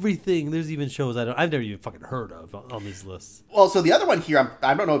everything. There's even shows I've never even fucking heard of on these lists. Well, so the other one here,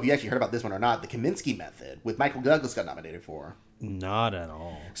 I don't know if you actually heard about this one or not, the Kaminsky Method, with Michael Douglas got nominated for. Not at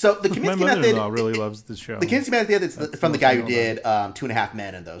all. So the My Kaminsky Method mother-in-law really loves the show. The Kaminsky Method is from the guy who did 2.5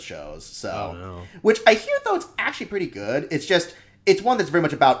 Men and those shows. So, Oh, no. which I hear though it's actually pretty good. It's one that's very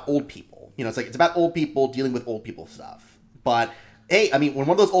much about old people. You know, it's about old people dealing with old people stuff. But hey, I mean, when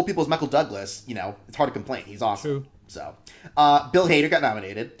one of those old people is Michael Douglas, you know, it's hard to complain. He's awesome. True. So, Bill Hader got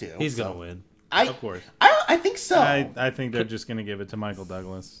nominated too. He's so gonna win. Of course. I think so. I think they're just going to give it to Michael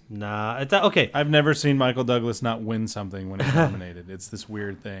Douglas. Nah, it's okay. I've never seen Michael Douglas not win something when he's nominated. It's this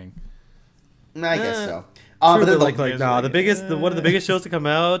weird thing. I guess so. True, But then but the- one of the biggest shows to come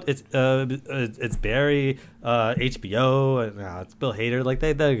out. It's Barry, HBO. It's Bill Hader. Like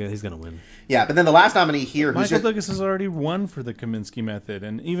he's gonna win. yeah, but then the last nominee here, who's Michael just, Douglas has already won for the Kaminsky Method,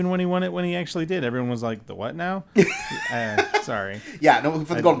 and even when he won it, when he actually did, everyone was like, "The what now?" Sorry. yeah, no,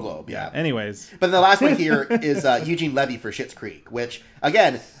 for the Golden Globe, yeah. Anyways, But then the last one here is Eugene Levy for Schitt's Creek, which,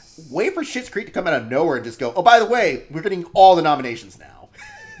 again, wait for Schitt's Creek to come out of nowhere and just go, oh, by the way, we're getting all the nominations now.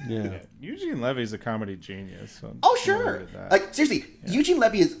 Yeah. Eugene Levy's a comedy genius. So Oh, I'm sure. worried at that. Like, seriously, Eugene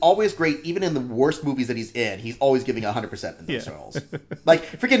Levy is always great, even in the worst movies that he's in. He's always giving 100% in those Yeah. roles. Like,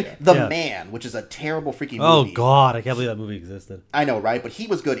 freaking The Yeah. Man, which is a terrible freaking Oh movie. God, I can't believe that movie existed. I know, right? But he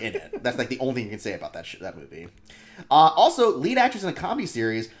was good in it. That's like the only thing you can say about that movie. Also, lead actress in a comedy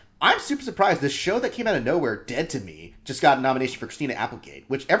series. I'm super surprised. This show that came out of nowhere, Dead to Me, just got a nomination for Christina Applegate,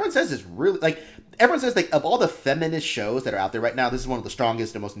 which everyone says is really everyone says of all the feminist shows that are out there right now, this is one of the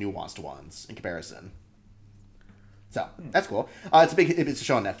strongest and most nuanced ones in comparison. So that's cool. It's a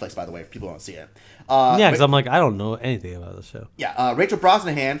show on Netflix, by the way, if people don't see it. Yeah, because I'm like, I don't know anything about the show. Yeah, Rachel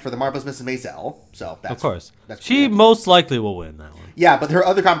Brosnahan for The Marvelous Mrs. Maisel. So that's Of course, that's she cool. most likely will win that one. Yeah, but her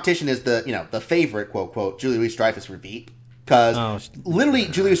other competition is the favorite, quote, quote, Julie Louis-Dreyfus for Veep. Because literally,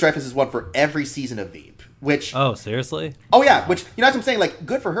 Julie Louis-Dreyfus is one for every season of Veep. Which, Oh, seriously? which, you know what I'm saying? Like,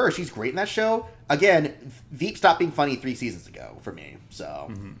 good for her. She's great in that show. Again, Veep stopped being funny 3 seasons ago for me.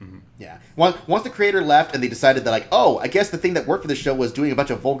 So, yeah. Once the creator left and they decided that, like, oh, I guess the thing that worked for the show was doing a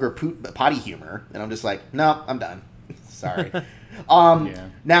bunch of vulgar potty humor. And I'm just like, no, I'm done. Sorry.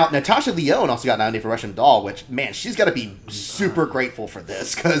 Now, Natasha Lyonne also got nominated for Russian Doll, which, man, she's got to be super grateful for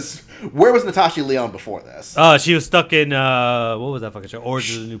this, because where was Natasha Lyonne before this? She was stuck in, what was that fucking show?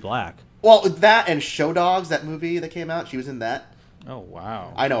 Orange is the New Black. Well, that and Show Dogs, that movie that came out, she was in that. Oh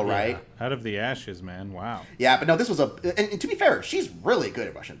wow! I know, right? Out of the ashes, man. Wow. Yeah, but no, this was and to be fair, she's really good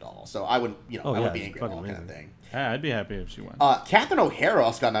at Russian Doll, so I wouldn't, I wouldn't be angry at all, fucking kind of thing. Yeah, I'd be happy if she won. Catherine O'Hara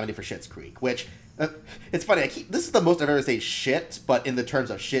also got nominated for Schitt's Creek, which it's funny. This is the most I've ever said shit, but in the terms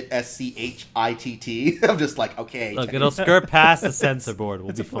of shit, SCHITT. I'm just like, okay. Look, it'll skirt past the censor board.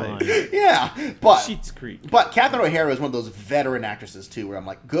 We'll be fine. Yeah, but Schitt's Creek. But Catherine O'Hara is one of those veteran actresses too, where I'm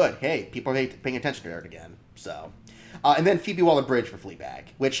like, good. Hey, people are paying attention to her again. So. And then Phoebe Waller-Bridge for Fleabag,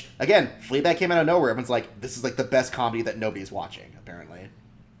 which, again, Fleabag came out of nowhere. Everyone's like, this is like the best comedy that nobody's watching, apparently.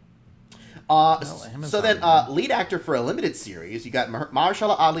 So then, lead actor for a limited series, you got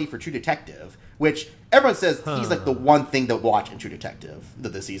Mahershala Ali for True Detective, which everyone says he's like the one thing to watch in True Detective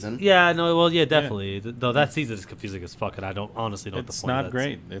this season. Yeah, no, well, yeah, definitely. Though that season is confusing as fuck, and I don't honestly know what the It's point of not that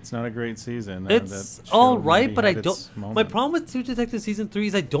great. It's not a great season. It's That all show right, maybe but I had don't. its My moment. problem with True Detective season 3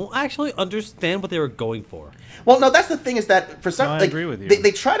 is I don't actually understand what they were going for. Well, no, that's the thing is that for some, No, I like, agree with you.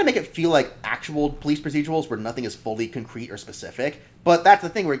 They try to make it feel like actual police procedurals where nothing is fully concrete or specific, but that's the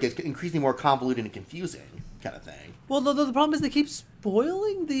thing where it gets increasingly more convoluted and confusing, kind of thing. Well, the problem is they keep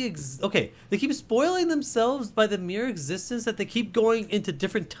spoiling they keep spoiling themselves by the mere existence that they keep going into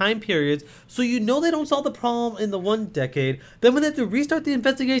different time periods, so you know they don't solve the problem in the one decade. Then when they have to restart the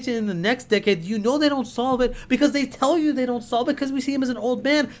investigation in the next decade, you know they don't solve it because they tell you they don't solve it because we see him as an old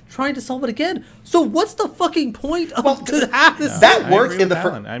man trying to solve it again. So what's the fucking point of to have this? That I works agree in the with fir-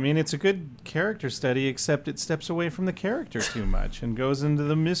 Alan. I mean, it's a good character study, except it steps away from the character too much and goes into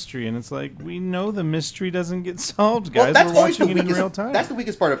the mystery. And it's like, we know the mystery doesn't get solved, guys. We're watching it in real time. That's the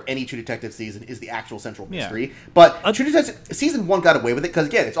weakest part of any True Detective season is the actual central Yeah. mystery. But True Detective season 1 got away with it because,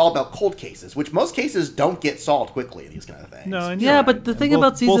 again, it's all about cold cases, which most cases don't get solved quickly in these kind of things. No, and Yeah, you're but right. the And thing both,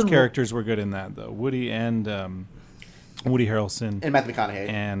 about season both one- characters were good in that, though. Woody and Woody Harrelson And Matthew McConaughey.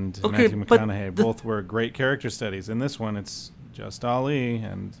 and Okay, Matthew but McConaughey the- both were great character studies. In this one, it's just Ali,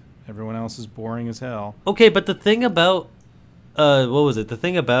 and everyone else is boring as hell. Okay, but the thing about what was it? The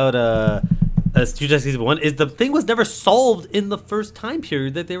thing about True Detective season 1 is the thing was never solved in the first time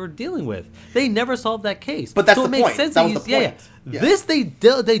period that they were dealing with. They never solved that case. But that's so the it makes point. sense. That to was the use- point. Yeah. This they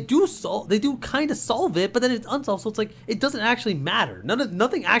do solve. They do kind of solve it, but then it's unsolved. So it's like it doesn't actually matter.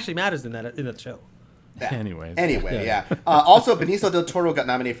 Nothing actually matters in that show. Yeah. Anyways. Anyway, yeah. Also, Benicio del Toro got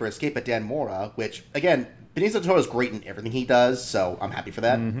nominated for Escape at Dan Mora, which, again, Benicio del Toro is great in everything he does, so I'm happy for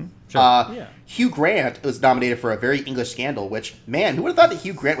that. Sure. Yeah. Hugh Grant was nominated for A Very English Scandal, which, man, who would have thought that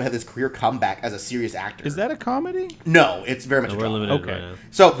Hugh Grant would have this career comeback as a serious actor? Is that a comedy? No, it's very much No, a we're drama. limited Okay. right now.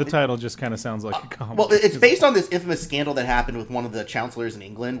 So, The title just kind of sounds like a comedy. well, it's based on this infamous scandal that happened with one of the chancellors in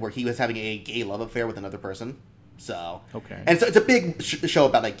England where he was having a gay love affair with another person. So, Okay. and so it's a big show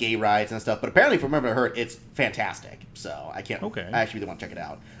about like gay rights and stuff. But apparently, if I remember heard, it's fantastic. So I can't. Okay. I actually really want to check it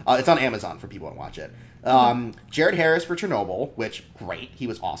out. It's on Amazon for people who want to watch it. Jared Harris for Chernobyl, which great, he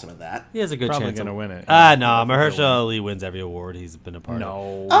was awesome at that. He has a good Probably chance. gonna win it. No, Yeah. Mahershala Ali wins every award he's been a part of.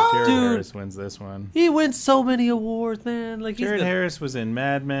 No, Oh, Jared dude. Harris wins this one. He wins so many awards, man. Like he's Jared the, Harris was in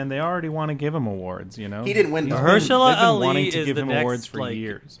Mad Men. They already want to give him awards, you know? He didn't win, He's though. been- Mahershala they've been Ali wanting to is give the him next, awards for like-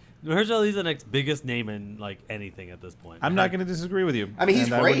 years. Mahershala Ali's the next biggest name in like anything at this point. I'm not going to disagree with you. I mean, he's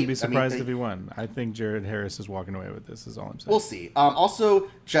and I great. wouldn't be I mean, surprised they- if he won. I think Jared Harris is walking away with this, is all I'm saying. We'll see. Also,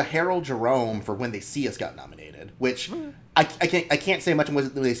 Jaharal Jerome for When They See Us got nominated, which I can't say much on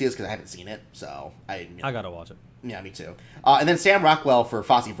When They See Us because I haven't seen it. So I gotta watch it. Yeah, me too. And then Sam Rockwell for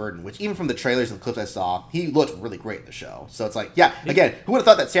Fosse Verdon, which even from the trailers and the clips I saw, he looked really great in the show. So it's like, yeah, again, who would have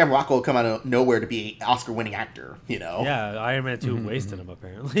thought that Sam Rockwell would come out of nowhere to be an Oscar-winning actor, you know? Yeah, Iron Man 2 wasted him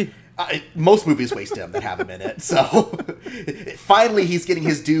apparently. Most movies waste him that have him in it. So finally he's getting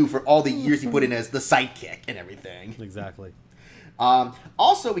his due for all the years he put in as the sidekick and everything. Exactly.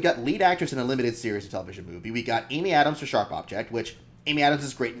 Also, we got lead actress in a limited series of television movie. We got Amy Adams for Sharp Object, which Amy Adams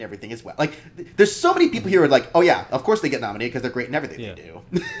is great in everything as well. Like, there's so many people here who are like, oh yeah, of course they get nominated because they're great in everything Yeah. they do.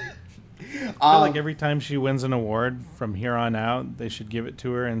 I feel like every time she wins an award from here on out, they should give it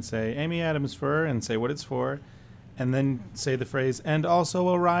to her and say, Amy Adams for, and say what it's for, and then say the phrase, and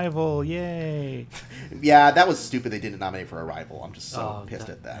also Arrival, yay. Yeah, that was stupid. They didn't nominate for Arrival. I'm just so pissed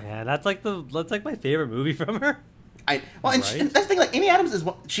at that. Yeah, that's like my favorite movie from her. And Right? that's the thing. Like Amy Adams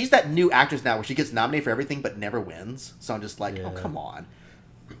she's that new actress now where she gets nominated for everything but never wins. So I'm just like, oh Yeah. come on.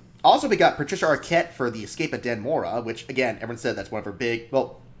 Also, we got Patricia Arquette for The Escape at Dan Mora, which again, everyone said that's one of her big.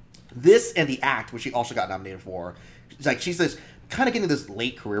 Well, this and The Act, which she also got nominated for. It's like she's this kind of getting this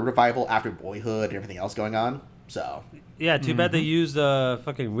late career revival after Boyhood and everything else going on. So Yeah, too bad they used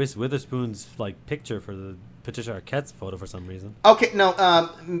fucking Reese Witherspoon's like picture for the Patricia Arquette's photo for some reason. okay, no,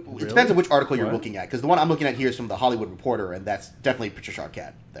 it depends on which article you're What? looking at because the one I'm looking at here is from the Hollywood Reporter, and that's definitely Patricia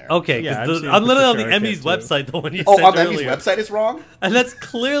Arquette there. Okay, Yeah, I've because seen I'm literally on the Patricia Emmys Arquette, too. website, the one you Oh, said on the Emmys earlier. website is wrong. And that's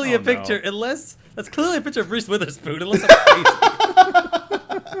clearly Oh, a picture, no. unless that's clearly a picture of Reese Witherspoon, unless I'm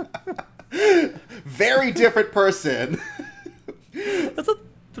crazy. Very different person. That's what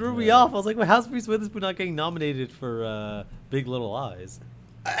threw me off. I was like, well, how's Reese Witherspoon not getting nominated for Big Little Lies?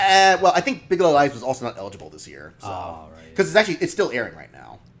 Well, I think Big Little Lies was also not eligible this year. So. Oh, right. Because it's still airing right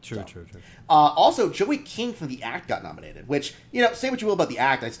now. True, So. true. Also, Joey King from The Act got nominated, which, say what you will about The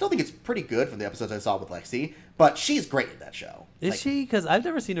Act, I still think it's pretty good from the episodes I saw with Lexi, but she's great in that show. Is Like, she? Because I've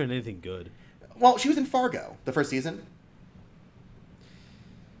never seen her in anything good. Well, she was in Fargo, the first season.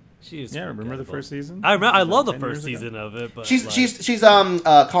 She's Yeah, remember the forgettable. first season? I remember. I love the 10 first years ago? season of it, but She's like, she's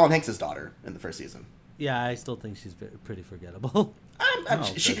Colin Hanks' daughter in the first season. yeah, I still think she's pretty forgettable.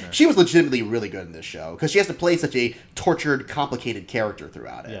 goodness. She was legitimately really good in this show because she has to play such a tortured, complicated character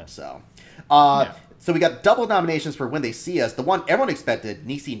throughout it. Yeah. So, Yeah. so we got double nominations for When They See Us. The one everyone expected,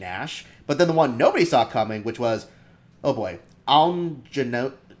 Niecy Nash, but then the one nobody saw coming, which was, oh boy,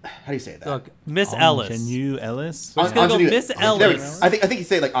 Aunjanue. How do you say that? Look, Miss Ellis. Ingenue Ellis? I was gonna go Aunjanue- Miss There we go. Ellis. I think you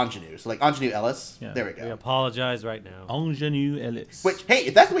say it like Ingenue, so like Ingenue Ellis. Yeah. There we We go. apologize right now. Ingenue Ellis. Which, hey,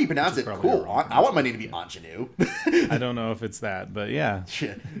 if that's the way you pronounce Which it, is probably cool. wrong I want my name to be Ingenue. I don't know if it's that, but yeah.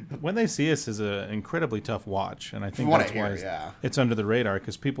 Shit. When They See Us is an incredibly tough watch, and I think what I that's hear, why yeah. it's under the radar,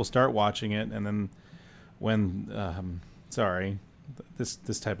 because people start watching it, and then when,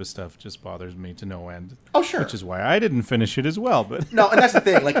 this type of stuff just bothers me to no end. Oh, sure. Which is why I didn't finish it as well, but... No, and that's the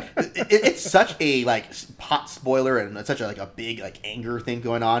thing. Like, it's such a like hot spoiler, and it's such a like a big like anger thing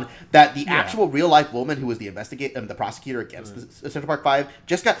going on that the actual real life woman who was the the prosecutor against the Central Park Five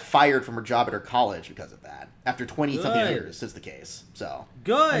just got fired from her job at her college because of that after 20-something Good. years since the case. So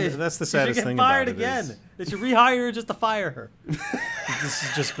Good. And that's the She saddest should get thing fired about it again. is- They should rehire her just to fire her. This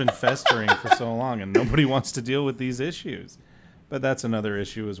has just been festering for so long, and nobody wants to deal with these issues. But that's another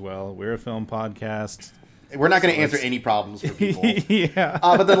issue as well. We're a film podcast. we're not going to answer any problems for people. Yeah.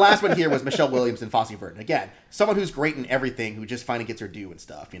 But the last one here was Michelle Williams and Fosse Verdon. Again, someone who's great in everything, who just finally gets her due and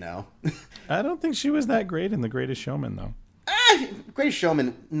stuff. You know. I don't think she was that great in The Greatest Showman, though. Greatest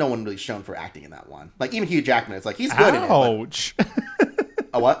Showman, no one really shown for acting in that one. Like even Hugh Jackman, it's like he's good in it. But, Ouch.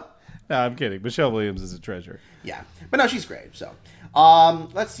 a what? No, I'm kidding. Michelle Williams is a treasure. Yeah, but no, she's great. So,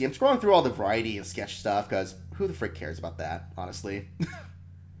 let's see. I'm scrolling through all the variety and sketch stuff because who the frick cares about that? Honestly.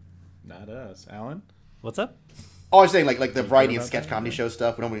 Not us. Alan? What's up? Oh, I was saying like the variety of about sketch that? comedy show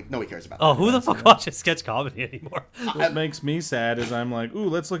stuff. Nobody cares about. Oh, that. who the fuck watches sketch comedy anymore? What makes me sad is I'm like, ooh,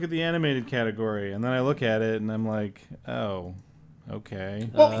 let's look at the animated category. And then I look at it and I'm like, oh, okay.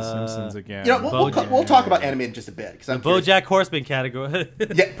 Well, Simpsons again. You know, we'll talk about anime in just a bit because I'm curious. BoJack Horseman category.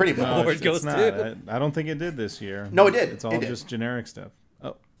 Yeah, pretty much. Award It's goes not. to. I don't think it did this year. No, it did. It's all It did. just generic stuff.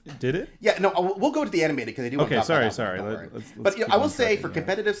 Oh, did it? Yeah, no, we'll go to the animated because I do want to Okay, talk about sorry. that one, don't worry. Let's But you know, keep I will on say trucking, for yeah.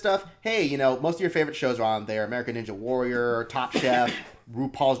 competitive stuff, hey, you know, most of your favorite shows are on there: American Ninja Warrior, Top Chef,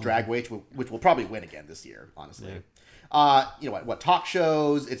 RuPaul's Drag Race, which will probably win again this year, honestly. You know what talk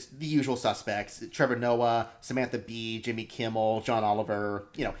shows? It's the usual suspects: Trevor Noah, Samantha Bee, Jimmy Kimmel, John Oliver.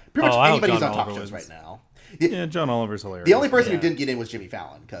 You know, pretty much I hope anybody who's John on talk Oliver shows wins. right now. Yeah, John Oliver's hilarious. The only person Yeah. who didn't get in was Jimmy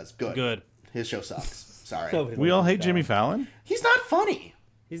Fallon because Good. his show sucks. Sorry, Nobody We likes all hate that. Jimmy Fallon? he's not funny.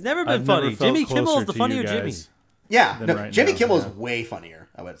 He's never been I've never funny. felt Jimmy Kimmel closer is the to funnier you Jimmy. guys. Yeah, Than no, right Jimmy now, Kimmel is yeah. way funnier.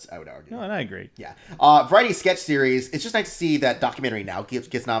 I would argue. No, and I agree. Yeah. Variety sketch series. It's just nice to see that Documentary Now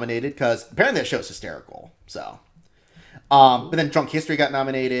gets nominated because apparently that show is hysterical. So, but then Drunk History got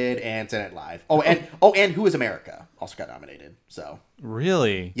nominated and Saturday Night Live. And Who Is America also got nominated. So,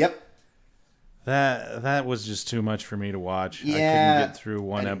 Really? yep. That was just too much for me to watch. Yeah, I couldn't get through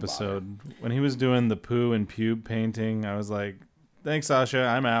one I didn't episode. When he was doing the poo and pube painting, I was like, thanks, Sasha,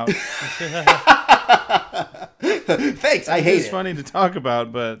 I'm out. Thanks. I hate It's it. funny to talk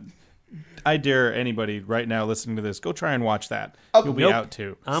about, but I dare anybody right now listening to this, go try and watch that. Oh, You'll be nope. out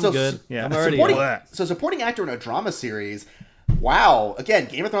too. I'm So- good. Yeah. I'm already supporting, out. so supporting actor in a drama series. Wow. Again,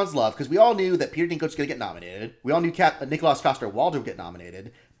 Game of Thrones love because we all knew that Peter Dinklage was going to get nominated. We all knew Nicholas Coster-Waldau would get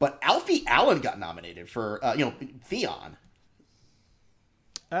nominated, but Alfie Allen got nominated for Theon.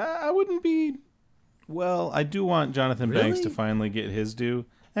 I wouldn't be. Well, I do want Jonathan Banks to Really? finally get his due,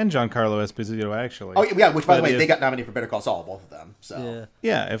 and Giancarlo Esposito actually. Oh yeah, which by the But way if- they got nominated for Better Call Saul, both of them. So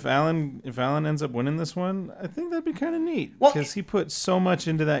Yeah. Yeah, if Alan ends up winning this one, I think that'd be kind of neat Well, because he put so much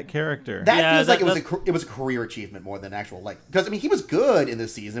into that character. that Yeah, feels like that- it was a career achievement more than actual because I mean he was good in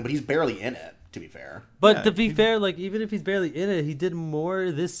this season, but he's barely in it. To be fair, But Yeah, to be fair, like even if he's barely in it, he did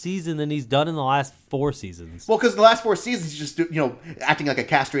more this season than he's done in the last 4 seasons. well, because the last 4 seasons he's just acting like a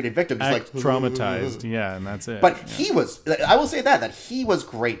castrated victim, just Act like traumatized, yeah, and that's it. But yeah. he was. I will say that he was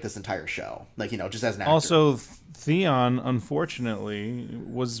great this entire show. Like just as an actor. Also, Theon, unfortunately,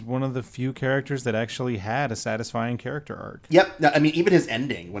 was one of the few characters that actually had a satisfying character arc. Yep. No, I mean, even his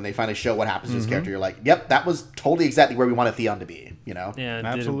ending when they finally show what happens to Mm-hmm. his character, you're like, yep, that was totally exactly where we wanted Theon to be. Yeah, and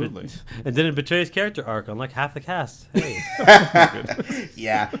Absolutely. didn't betray his character arc, unlike half the cast. Hey.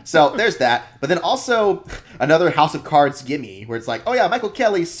 Yeah. So there's that. But then also another House of Cards gimme where it's like, oh yeah, Michael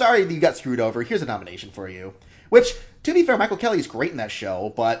Kelly, sorry that you got screwed over. Here's a nomination for you. Which, to be fair, Michael Kelly is great in that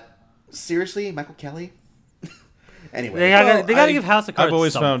show, but seriously, Michael Kelly. Anyway, They gotta give House of Cards. I've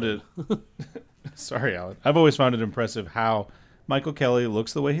always something. found it. Sorry, Alan. I've always found it impressive how Michael Kelly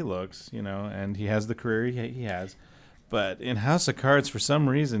looks the way he looks, and he has the career he has. But in House of Cards, for some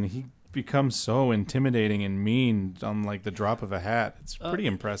reason, he becomes so intimidating and mean on like the drop of a hat. It's pretty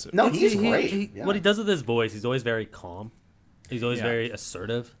impressive. No, he's great. Yeah. What he does with his voice, he's always very calm. He's always Yeah. very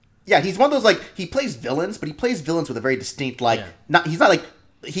assertive. Yeah, he's one of those, like, he plays villains, but he plays villains with a very distinct, like, Yeah. he's not like,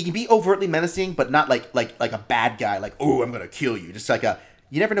 he can be overtly menacing, but not like a bad guy, like, oh, I'm gonna kill you. Just like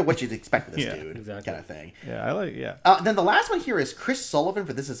you never know what you'd expect with this Yeah, dude, exactly. kind of thing. Yeah. Then the last one here is Chris Sullivan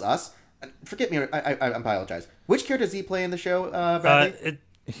for This Is Us. Forget me, I apologize. Which character does he play in the show, Bradley?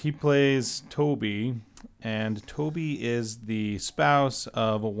 He plays Toby, and Toby is the spouse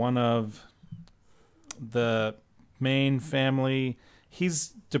of one of the main family.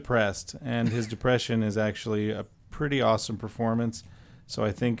 He's depressed, and his depression is actually a pretty awesome performance. So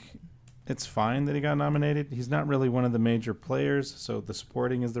I think it's fine that he got nominated. He's not really one of the major players, so the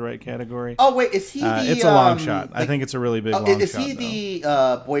supporting is the right category. Oh, wait, is he the... It's a long shot. like- I think it's a really big long is shot. he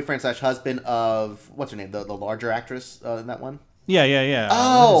though. the boyfriend/husband of, what's her name, the larger actress in that one? Yeah. What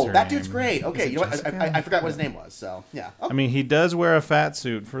Oh, is her that name? dude's great. Okay, Is it you know what? Jessica? I forgot what his name was, so, yeah. I mean, he does wear a fat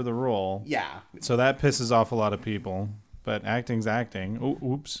suit for the role. Yeah. So that pisses off a lot of people. But acting's acting. Oh,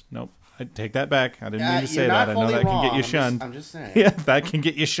 oops. Nope. I take that back. I didn't mean to say you're not that. I know fully that can wrong. get you shunned. I'm just saying. Yeah, that can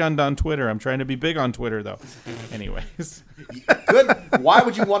get you shunned on Twitter. I'm trying to be big on Twitter, though. Anyways. Good. Why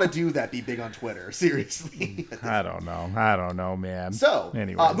would you want to do that? Be big on Twitter. Seriously. I don't know, man. So,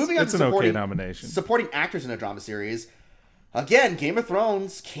 anyways, moving on it's to an okay supporting, nomination. supporting actors in a drama series. Again, Game of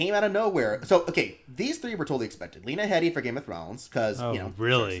Thrones came out of nowhere. So, okay, these three were totally expected. Lena Headey for Game of Thrones, because, Oh, you know.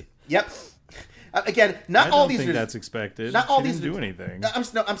 really? Yep. Again, I not don't all these think are... that's expected. Not all She these didn't are- do anything.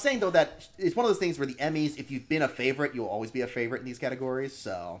 I'm saying, though, that it's one of those things where the Emmys, if you've been a favorite, you'll always be a favorite in these categories,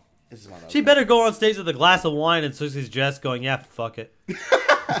 so... This is one of those She better go on stage with a glass of wine and Susie's dress going, yeah, fuck it.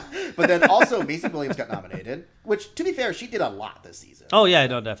 But then also, Maisie Williams got nominated, which, to be fair, she did a lot this season. Oh, yeah,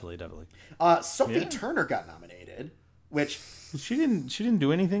 no, definitely. Sophie Yeah. Turner got nominated, which, She didn't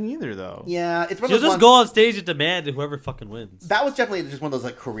do anything either, though. yeah, it's one She'll of those just ones- go on stage and demand whoever fucking wins. That was definitely just one of those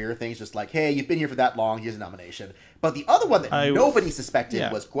like career things, just like, hey, you've been here for that long, here's a nomination. But the other one that nobody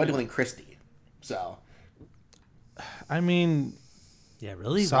suspected was Gwendolyn Christie. So, I mean, Yeah,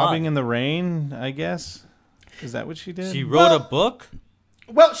 really? sobbing Why? in the rain, I guess. Is that what she did? She wrote a book?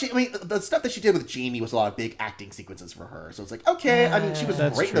 well, the stuff that she did with Jamie was a lot of big acting sequences for her. So it's like, okay, I mean, she was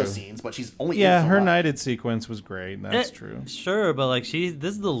That's great in those true. scenes, but she's only Yeah, in so her much. knighted sequence was great. That's Eh, true. Sure, but like this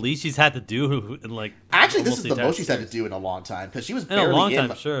is the least she's had to do in like. Actually, this almost is the entire most she's had to series. do in a long time because she was In a barely long in.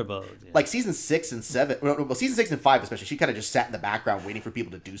 time, sure, but yeah. Like season 6 and 7, well, season 6 and 5 especially, she kind of just sat in the background waiting for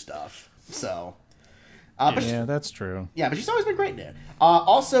people to do stuff. So, but Yeah, that's true. yeah, but she's always been great in it.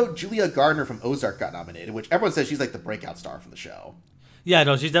 Also, Julia Gardner from Ozark got nominated, which everyone says she's like the breakout star from the show. yeah,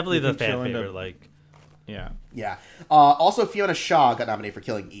 no, she's definitely You the think fan she'll end favorite. up- Like, Yeah. Yeah. Also, Fiona Shaw got nominated for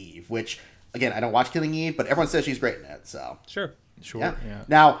Killing Eve, which, again, I don't watch Killing Eve, but everyone says she's great in it, so. sure. Sure. Yeah. Yeah.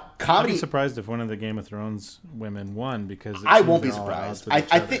 Now, I'd be comedy... surprised if one of the Game of Thrones women won because it I seems won't be they're all at odds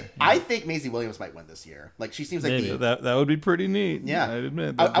surprised. with each other. I think Maisie Williams might win this year. Like, she seems like Maybe. the... That would be pretty neat. Yeah. I'd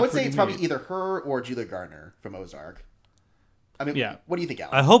admit. I that'd be would say pretty it's probably neat. either her or Julia Gardner from Ozark. I mean, Yeah. what do you think,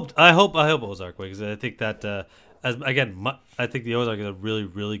 Alan? I hope Ozark wins. I think that I think the Ozark is a really,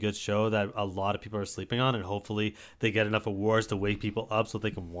 really good show that a lot of people are sleeping on, and hopefully they get enough awards to wake people up so they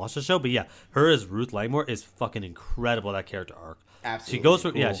can watch the show. But yeah, her as Ruth Langmore is fucking incredible. That character arc. Absolutely. She goes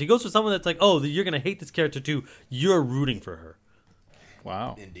for Cool. she goes for someone that's like, oh, you're gonna hate this character too. You're rooting for her.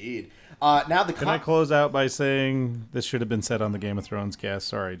 Wow. Indeed. Now the... Can I close out by saying this should have been said on the Game of Thrones cast?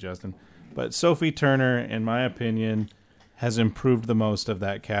 Sorry, Justin. But Sophie Turner, in my opinion, has improved the most of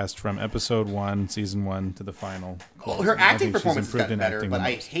that cast from episode 1, season 1 to the final. Well, her I acting think she's performance has improved gotten in better, acting but the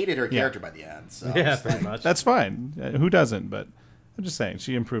I most. hated her Yeah. character by the end. So. Yeah, pretty much. That's fine. Who doesn't? But I'm just saying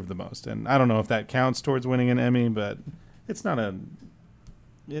she improved the most, and I don't know if that counts towards winning an Emmy, but it's not a.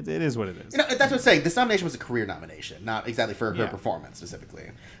 It is what it is. You know, that's what I'm saying. This nomination was a career nomination, not exactly for her Yeah. performance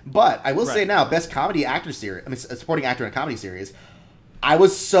specifically. But I will say Right. now, best comedy actor series, supporting actor in a comedy series. I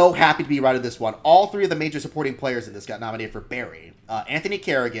was so happy to be right in this one. All three of the major supporting players in this got nominated for Barry. Anthony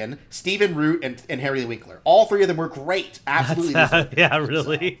Carrigan, Stephen Root, and Harry Winkler. All three of them were great. Absolutely. Yeah,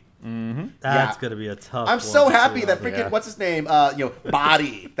 really. That's Yeah. gonna be a tough. I'm one so to happy pull that off. freaking Yeah. what's his name?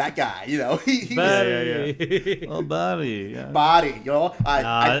 Body, that guy. You know, he But- Oh, buddy. Yeah. Body. You know,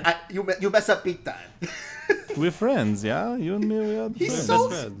 Nah. you mess up big time. We're friends, yeah. You and me, we are He's friends. so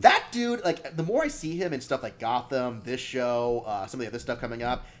Best friends. that dude. Like the more I see him in stuff like Gotham, this show, some of the other stuff coming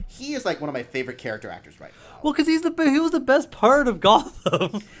up, he is like one of my favorite character actors right now. Well, because he was the best part of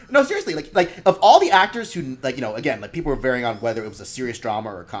Gotham. No, seriously, like of all the actors who again, like people were varying on whether it was a serious drama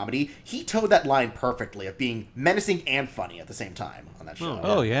or a comedy. He towed that line perfectly of being menacing and funny at the same time on that show.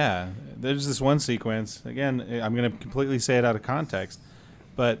 Oh yeah, there's this one sequence. Again, I'm going to completely say it out of context,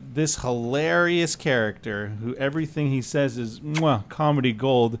 but this hilarious character, who everything he says is mwah, comedy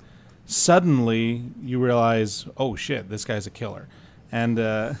gold. Suddenly, you realize, oh shit, this guy's a killer, and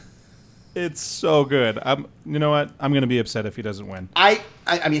it's so good. You know what? I'm going to be upset if he doesn't win. I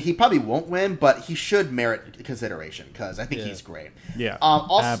mean, he probably won't win, but he should merit consideration because I think Yeah. he's great. Yeah,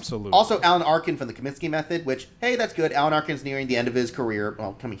 absolutely. absolutely. Also, Alan Arkin from the Kaminsky Method, which, hey, that's good. Alan Arkin's nearing the end of his career.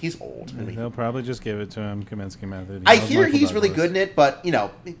 Well, I mean, he's old. I mean, They'll probably just give it to him, Kaminsky Method. I knows hear Michael he's really Douglas. good in it, but,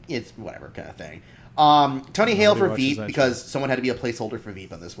 it's whatever kind of thing. Tony Hale for watches Veep that because someone had to be a placeholder for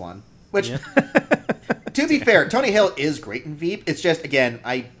Veep on this one. Which, to be fair, Tony Hale is great in Veep. It's just, again,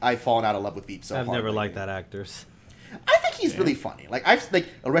 I've fallen out of love with Veep so I've hard. never lately. liked that actors. I think he's really funny. Like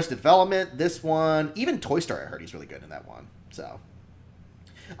Arrested Development, this one, even Toy Story. I heard he's really good in that one. So,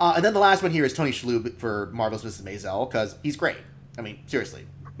 and then the last one here is Tony Shalhoub for Marvelous Mrs. Maisel because he's great. I mean, seriously.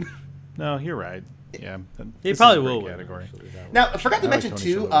 No, you're right. Yeah, He this probably is a great will win. category. Actually, that one. Now, I forgot to I like mention Tony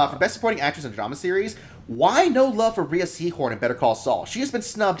too Shalhoub. for Best Supporting Actress in a Drama Series. Why no love for Rhea Seehorn in Better Call Saul? She has been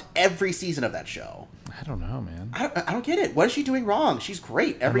snubbed every season of that show. I don't know, man. I don't get it. What is she doing wrong? She's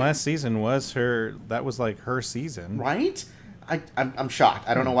great. And last season was her. That was like her season. Right? I'm shocked.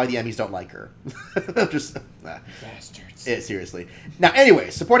 I don't know why the Emmys don't like her. Just bastards. Seriously. Now, anyway,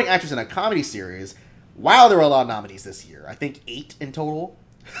 supporting actress in a comedy series. Wow, there were a lot of nominees this year. I think 8 in total.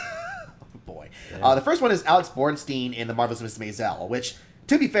 Oh, boy. The first one is Alex Bornstein in The Marvelous Mrs. Maisel, which,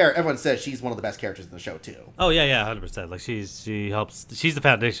 to be fair, everyone says she's one of the best characters in the show too. Oh yeah, 100%. Like she helps. She's the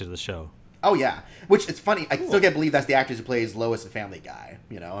foundation of the show. Oh yeah, which it's funny. I still can't believe that's the actress who plays Lois in Family Guy.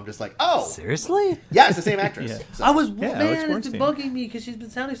 I'm just like, oh, Seriously? yeah, it's the same actress. Yeah. So, I was Alex man, it's Bornstein. been bugging me because she's been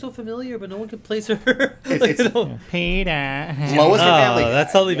sounding so familiar, but no one can place her. It's- You know? Peter. Lois in Family Guy.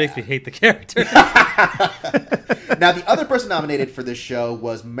 That suddenly yeah. makes me hate the character. Now the other person nominated for this show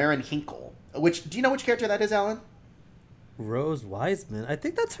was Maren Hinkle. Which do you know which character that is, Alan? Rose Wiseman. I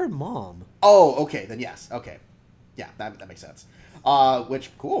think that's her mom. Oh, okay, then yes. Okay. Yeah, that makes sense.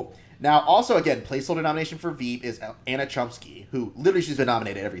 Which, cool. Now, also, again, placeholder nomination for Veep is Anna Chomsky, who literally she's been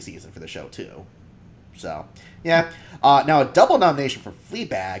nominated every season for the show, too. So, yeah. Now, a double nomination for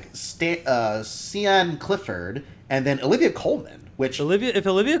Fleabag, Sian Clifford, and then Olivia Colman, which... If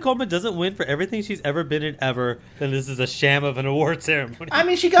Olivia Colman doesn't win for everything she's ever been in ever, then this is a sham of an award ceremony. I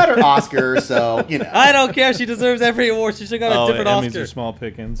mean, she got her Oscar, so, I don't care. She deserves every award. She should have got a different Emmys Oscar. are small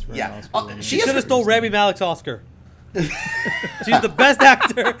pickings. For Yeah. an Oscar winner. She She is should have stole Rami Malek's Oscar. She's the best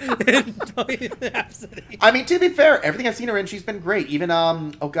actor in Bohemian Rhapsody. I mean, to be fair, everything I've seen her in, she's been great. Even,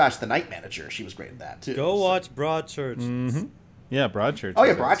 The Night Manager, she was great in that, too. Go So- watch Broadchurch. Yeah, Broadchurch. Oh,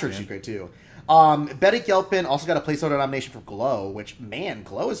 yeah, is Broadchurch, outstanding. she's great, too. Betty Gilpin also got a placeholder nomination for Glow, which, man,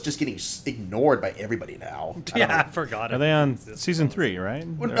 Glow is just getting ignored by everybody now. Yeah, I forgot. Are they on season 3, right?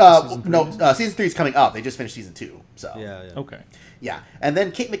 They're Uh, on season 3? no, season 3 is coming up. They just finished season 2, so Yeah. Okay. yeah. And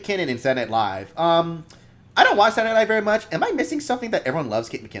then Kate McKinnon in Saturday Night Live. I don't watch Saturday Night Live very much. Am I missing something that everyone loves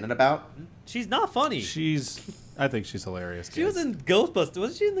Kate McKinnon about? She's not funny. I think she's hilarious. She was in Ghostbusters.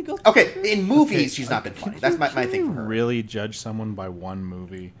 Wasn't she in the Ghostbusters? Okay, in movies, she's not been funny. That's my thing for her. Really judge someone by one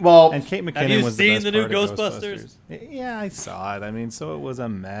movie? Well, And Kate McKinnon have you was seen the the best new part of Ghostbusters? Yeah, I saw it. I mean, so it was a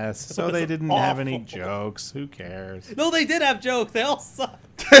mess. So was they didn't have any awful. jokes. Who cares? No, they did have jokes. They all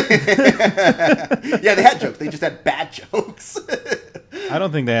sucked. yeah, they had jokes. They just had bad jokes. I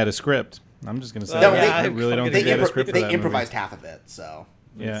don't think they had a script. I'm just gonna say No, that. yeah, I I really don't fucking- think they had a impro- script for they that improvised half of it, so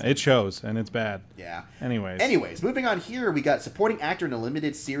movie. Yeah, it shows, and it's bad. yeah. Anyways, Moving on here, we got supporting actor in a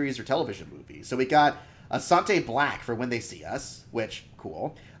limited series or television movie. So we got Asante Black for When They See Us, which,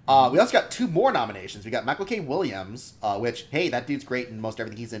 cool. We also got 2 more nominations. We got Michael K. Williams, which, hey, that dude's great in most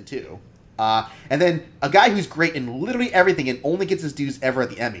everything he's in, too. And then a guy who's great in literally everything and only gets his dues ever at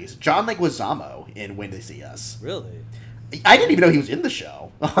the Emmys, John Leguizamo in When They See Us. Really? I didn't even know he was in the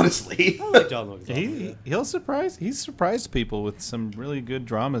show, honestly. I like John Leguizamo. he's surprised people with some really good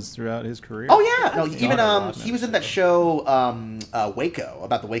dramas throughout his career. Oh yeah, no. I've Even thought a lot he was in that show Waco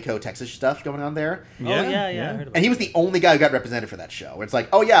about the Waco, Texas stuff going on there, Oh, yeah, I heard about and he was the only guy who got represented for that show. Where it's like,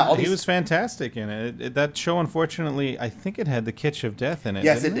 oh yeah, all these. He was fantastic in it. That show, unfortunately, I think it had the Kitsch of Death in it.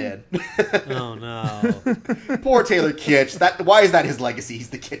 Yes, it didn't did. Oh, no. Poor Taylor Kitsch. Why is that his legacy? He's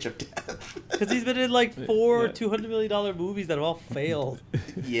the Kitsch of death. Because he's been in like four $200 million movies that have all failed.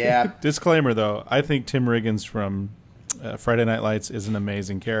 Yeah. Disclaimer, though, I think Tim Riggins from Friday Night Lights is an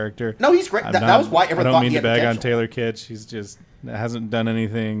amazing character. No, he's great. That was why everyone I thought don't mean he to had bag on potential. Taylor Kitsch. He's just hasn't done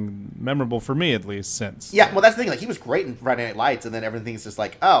anything memorable for me, at least, since. Yeah, well, that's the thing. Like, he was great in Friday Night Lights, and then everything's just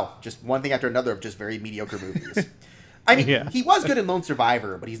like, oh, just one thing after another of just very mediocre movies. I mean, Yeah. he was good in Lone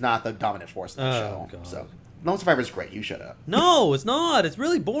Survivor, but he's not the dominant force in the show. God. So, Lone Survivor's great. You shut up. No, it's not. It's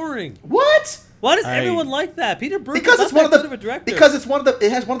really boring. What? Why does everyone like that? Peter Berg Because is it's not one that of good of a the director. because it's one of the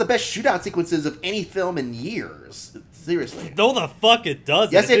it has one of the best shootout sequences of any film in years. Seriously. No, the fuck it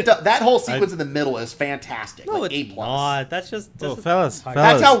doesn't. Yes, it does. That whole sequence in the middle is fantastic. No, like it's A+. not. That's just. Oh, just fellas.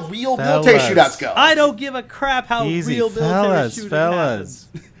 That's how real military shootouts go. I don't give a crap how Easy, real military shooting fellas.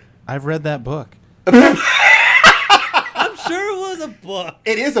 happens. I've read that book. I'm sure it was a book.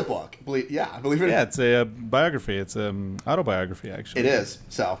 It is a book. Believe it or Yeah, not. it's a biography. It's autobiography, actually. It is.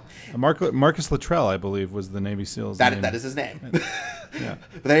 So Marcus Luttrell, I believe, was the Navy SEAL's name. that is his name. Yeah.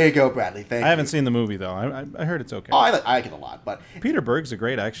 But there you go, Bradley. Thank you. I haven't seen the movie, though. I heard it's okay. Oh, I like it a lot, but Peter Berg's a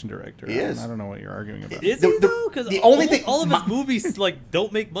great action director. He is. I don't know what you're arguing about. Is The- he the- though? Because the only thing- all of his movies like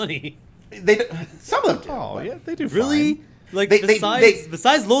don't make money. some of them do. Oh, but- yeah, they do Really? fine. Like They-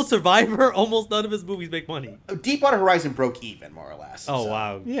 besides Lone Survivor, almost none of his movies make money. Deepwater Horizon broke even, more or less. Oh so.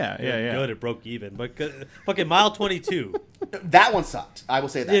 wow. Yeah. Good. It broke even, but fucking Mile 22. That one sucked. I will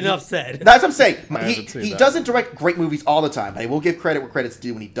say that. Enough said. That's what I'm saying. I He, haven't seen he that. doesn't direct great movies all the time, but I will give credit where credit's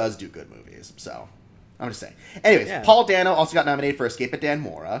due when he does do good movies. So, I'm just saying. Anyways, Yeah. Paul Dano also got nominated for Escape at Dan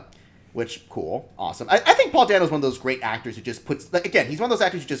Mora, which, cool, awesome. I think Paul Dano is one of those great actors who just puts, like, again, he's one of those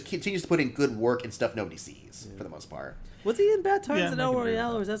actors who just continues to put in good work and stuff nobody sees, for the most part. Was he in Bad Times Yeah, in I El can agree with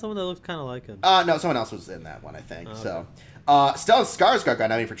Royale, that. or is that someone that looks kind of like him? No, someone else was in that one, I think. So, Stellan Skarsgård got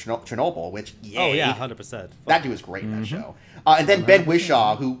nominated for Chernobyl, which, yay. Oh yeah, 100%. That dude was great in that show. And then Ben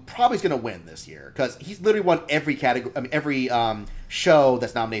Whishaw, who probably is going to win this year because he's literally won every category. I mean, every show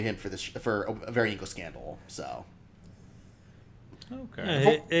that's nominated him for this for a Very Eagle Scandal. So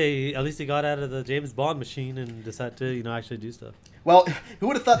Okay. Hey, at least he got out of the James Bond machine and decided to, actually do stuff. well, who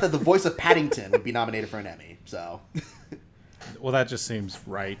would have thought that the voice of Paddington would be nominated for an Emmy? So Well, that just seems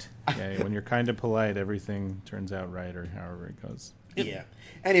right. Yeah, when you're kind of polite, everything turns out right, or however it goes. yeah.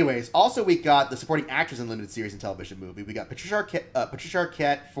 Anyways, also we got the supporting actress in limited series and television movie. We got Patricia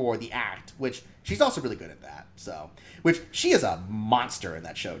Arquette for The Act, which she's also really good at that. So, which she is a monster in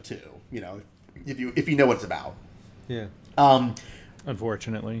that show too. If you know what it's about. Yeah.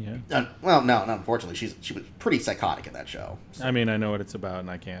 Unfortunately, yeah. Well, no, not unfortunately. She was pretty psychotic in that show. I mean, I know what it's about, and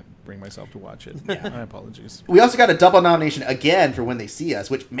I can't bring myself to watch it. Yeah. My apologies. We also got a double nomination again for When They See Us,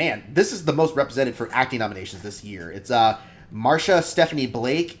 which, man, this is the most represented for acting nominations this year. It's Marsha Stephanie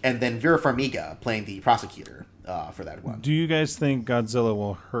Blake and then Vera Farmiga playing the prosecutor for that one. Do you guys think Godzilla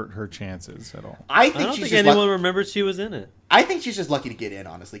will hurt her chances at all? I I think don't she's think just anyone remembers she was in it. I think she's just lucky to get in,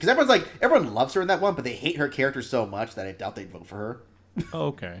 honestly, because everyone loves her in that one, but they hate her character so much that I doubt they'd vote for her. Oh,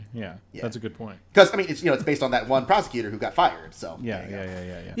 okay, yeah, Yeah. that's a good point. Because I mean, it's based on that one prosecutor who got fired. So Yeah, there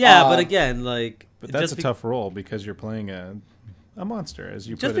you go. yeah. Yeah, Uh, but again, like, But that's just a be- tough role because you're playing a monster, as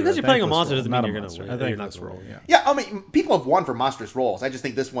you Just put it, because you're playing a thankless monster role. doesn't Not mean a you're gonna monster, win. A You're not thankless gonna role, win. yeah. Yeah, I mean, people have won for monstrous roles. I just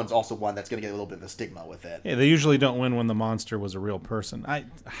think this one's also one that's going to get a little bit of a stigma with it. Yeah, they usually don't win when the monster was a real person.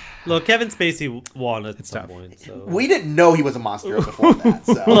 Look, Kevin Spacey won at some tough. point. So. We didn't know he was a monster before that.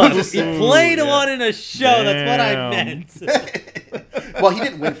 So Look, I'm just he saying. played yeah. one in a show. That's what I Damn. meant. Well, he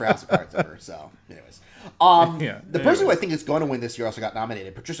didn't win for House of Cards ever. So, anyways, Yeah, the person who I anyways. think is going to win this year also got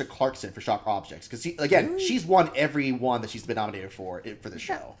nominated, Patricia Clarkson for Sharp Objects, because she's won every one that she's been nominated for the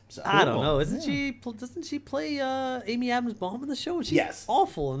show. So I don't Cool. know. Doesn't she play Amy Adams' mom in the show? She's Yes.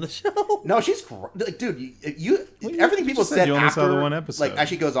 awful in the show. No, she's like, dude. You Well, everything you people just said said you only after saw the one episode. like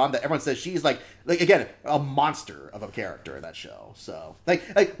actually goes on that everyone says she's like again a monster of a character in that show. So like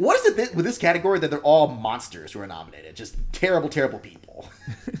what is it with this category that they're all monsters who are nominated? Just terrible people.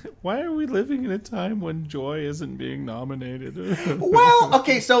 Why are we living in a time when Joy isn't being nominated? Well,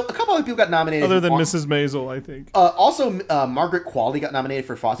 okay, so a couple other people got nominated. Other than who Mrs. Maisel, I think. Also, Margaret Qualley got nominated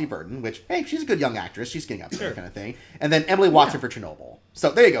for Fosse Verdon, which, hey, she's a good young actress. She's getting up there kind of thing. And then Emily Watson for Chernobyl.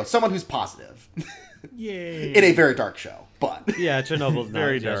 So there you go. Someone who's positive Yay! in a very dark show. But Yeah, Chernobyl's not,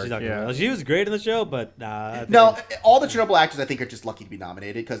 Very She's dark, not yeah. gonna win. She was great in the show, but nah. no, all the Chernobyl actors I think are just lucky to be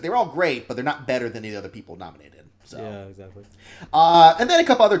nominated because they were all great, but they're not better than any other people nominated. So. Yeah, exactly. And then a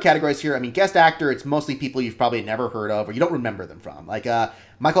couple other categories here. I mean, guest actor, it's mostly people you've probably never heard of or you don't remember them from. Like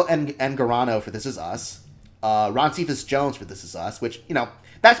Michael Angarano for This Is Us. Ron Cephas-Jones for This Is Us, which,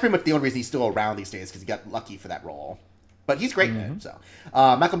 that's pretty much the only reason he's still around these days because he got lucky for that role. But he's great in it. So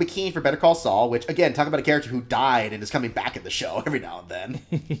Michael McKean for Better Call Saul, which again, talk about a character who died and is coming back in the show every now and then.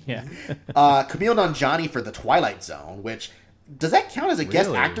 Yeah. Camille Nanjiani for The Twilight Zone, which does that count as a guest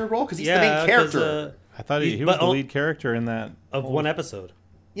Really? actor role? Because he's the main character. I thought he was the lead character in that. Of one episode.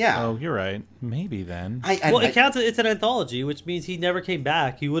 Yeah. Oh, you're right. Maybe then. It counts. It's an anthology, which means he never came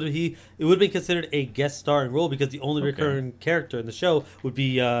back. It would have been considered a guest starring role because the only recurring character in the show would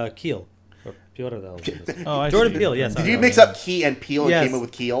be Keel. Or Peel, whatever the hell his name is. Oh, I Jordan see. Peele, yes. Did you mix up Key and Peel and Yes. came in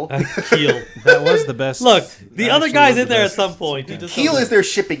with Keel? Keel. That was the best. Look, the other actually guy's was in the there at best. some point. He just Keel is their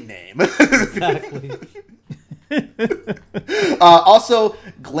shipping name. exactly. Also,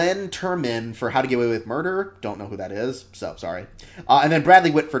 Glenn Turman for How to Get Away with Murder. Don't know who that is, so sorry. And then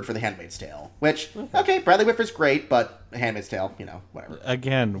Bradley Whitford for The Handmaid's Tale. Which, okay, Bradley Whitford's great, but The Handmaid's Tale, whatever.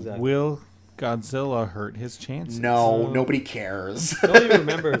 Again, Exactly. will Godzilla hurt his chances? No, nobody cares. Nobody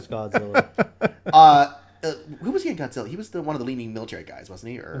remembers Godzilla. Who was he in Godzilla? He was one of the leading military guys,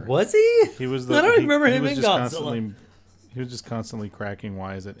 wasn't he? Or Was he? He was the. I don't he- remember he him was in just Godzilla. constantly- He was just constantly cracking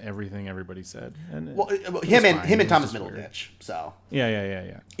wise at everything everybody said. And Well, it was him and fine. him It and was Thomas just weird. Middleditch. So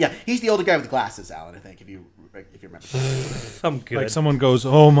Yeah. yeah, he's the older guy with the glasses, Alan. I think if you remember. I'm good. Like someone goes,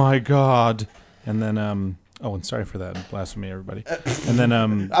 "Oh my god," and then oh, and sorry for that blasphemy, everybody. And then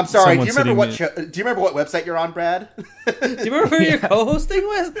I'm sorry. Do someone you remember sitting what in- show, do you remember what website you're on, Brad? Do you remember who you're co-hosting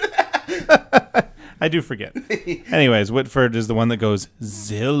with? I do forget. Anyways, Whitford is the one that goes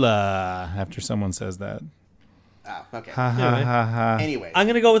Zilla after someone says that. Oh, okay. Ha ha Anyway. ha ha. Anyways, I'm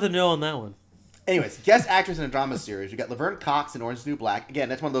gonna go with a no on that one. guest actors in a drama series. We got Laverne Cox in Orange is the New Black. Again,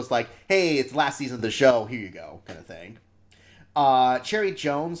 that's one of those like, hey, it's the last season of the show. Here you go, kind of thing. Cherry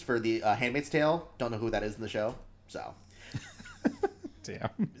Jones for The Handmaid's Tale. Don't know who that is in the show. So Damn.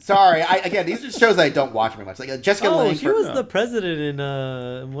 sorry. Again, these are shows I don't watch very much. Like Jessica Oh, Lange. she for, was the president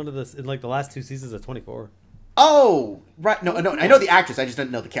in one of in like the last two seasons of 24. Oh, right. No, I know the actress. I just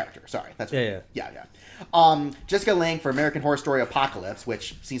didn't know the character. Sorry. That's Yeah. yeah. Jessica Lange for American Horror Story Apocalypse,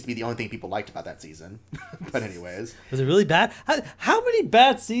 which seems to be the only thing people liked about that season. But anyways. Was it really bad? How many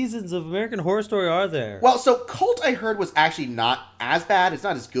bad seasons of American Horror Story are there? Well, so Cult I heard was actually not as bad. It's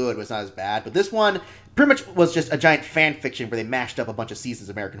not as good, but it's not as bad. But this one pretty much was just a giant fan fiction where they mashed up a bunch of seasons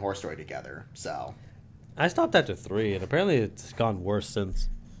of American Horror Story together. So, I stopped after 3, and apparently it's gone worse since.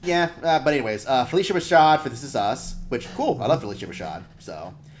 yeah. But anyways, Felicia Rashad for This Is Us, which, cool. I love Felicia Rashad.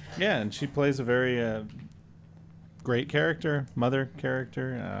 So, Yeah, and she plays a very great character, mother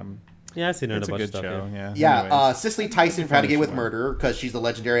character. Yeah, I've seen her in It's a a bunch good of stuff. show. Yeah. Yeah. yeah. Anyways. Cicely Tyson for How to Get Away with Sure. Murder, because she's a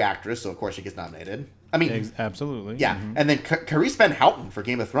legendary actress, so of course she gets nominated. I mean, Absolutely. yeah. Mhm. And then Carice Van Houten for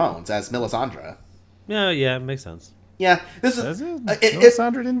Game of Thrones as Melisandre. Yeah, it makes sense. Yeah, this is. Does it? it-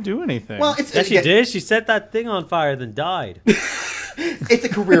 Melisandre didn't do anything. well, it's Yeah, she again, did. She set that thing on fire, then died. it's a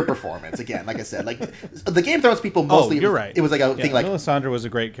career performance again. Like I said, like the Game of Thrones people mostly. you're right. It was like a Yeah, thing like. Melisandre was a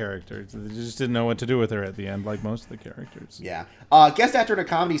great character. They just didn't know what to do with her at the end, like most of the characters. Yeah. Guest actor in a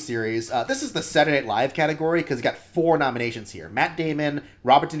comedy series. This is the Saturday Night Live category because it got 4 nominations here: Matt Damon,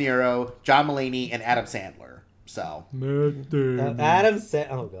 Robert De Niro, John Mulaney, and Adam Sandler. So, Adam said,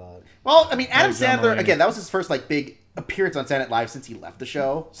 "Oh God." well, I mean, Adam Like John Sandler Mulaney. again. That was his first like big appearance on Saturday Night Live since he left the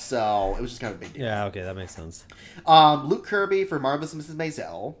show. So it was just kind of a big deal. Yeah, okay, that makes sense. Luke Kirby for Marvelous Mrs.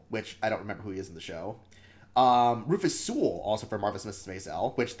 Maisel, which I don't remember who he is in the show. Rufus Sewell also for Marvelous Mrs.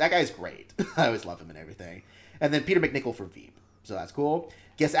 Maisel, which that guy's great. I always love him and everything. And then Peter McNichol for Veep, so that's cool.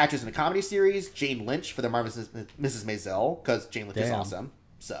 Guest actress in a comedy series: Jane Lynch for the Marvelous Mrs. Maisel, because Jane Lynch is Damn. awesome.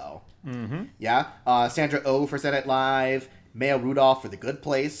 So yeah, Sandra Oh for Saturday Night Live, Maya Rudolph for The Good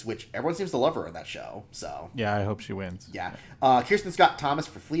Place, which everyone seems to love her in that show. So Yeah, I hope she wins. yeah. Kirsten Scott Thomas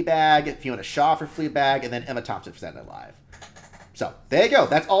for Fleabag, Fiona Shaw for Fleabag, and then Emma Thompson for Saturday Night Live. So there you go.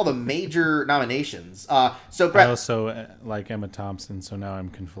 That's all the major nominations. So I Brett, also like Emma Thompson, so now I'm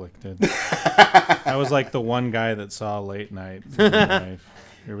conflicted. I was like the one guy that saw Late Night. in my life.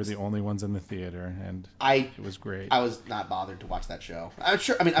 We were the only ones in the theater, and I it was great. was not bothered to watch that show. I'm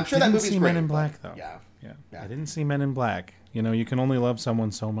sure that didn't movie's see great. Men in but- Black though. Yeah. Yeah. Yeah. I didn't see Men in Black. You know, you can only love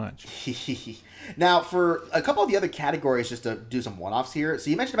someone so much. Now, for a couple of the other categories, just to do some one-offs here. So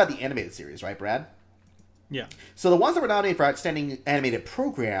you mentioned about the animated series, right, Brad? Yeah. So the ones that were nominated for Outstanding Animated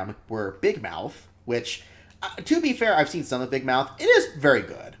Program were Big Mouth, which, to be fair, I've seen some of Big Mouth. It is very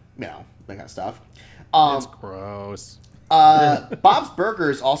good, that kind of stuff. It's gross. Bob's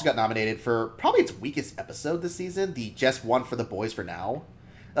Burgers also got nominated for probably its weakest episode this season, the Just One for the Boys for Now.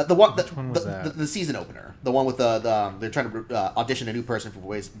 The one, Which one was that? The season opener, the one with the they're trying to audition a new person for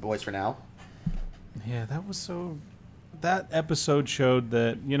Boys for Now. Yeah, that was so. That episode showed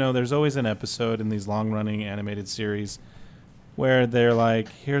that, you know, there's always an episode in these long running animated series where they're like,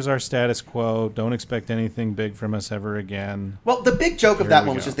 here's our status quo. Don't expect anything big from us ever again. Well, the big joke of Here that we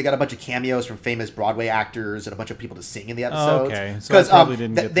one was go. just they got a bunch of cameos from famous Broadway actors and a bunch of people to sing in the episodes. okay. So I probably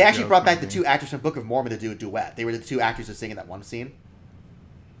didn't get they the actually joke, brought back the maybe. 2 actors from Book of Mormon to do a duet. They were the 2 actors that sing in that one scene.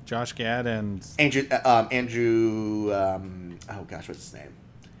 Josh Gad and... Andrew, oh gosh, what's his name?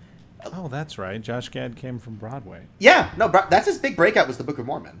 Oh, that's right. Josh Gad came from Broadway. Yeah, no, that's his big breakout was the Book of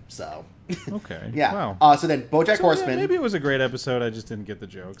Mormon. So, Okay. yeah. Wow. So then BoJack So, Horseman. yeah, maybe it was a great episode. I just didn't get the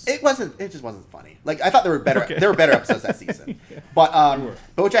jokes. It just wasn't funny. Like I thought there were better. Okay. There were better episodes that season. But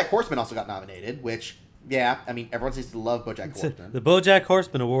BoJack Horseman also got nominated, which I mean everyone seems to love BoJack Horseman. The BoJack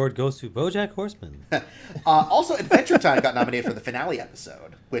Horseman award goes to BoJack Horseman. Also, Adventure Time got nominated for the finale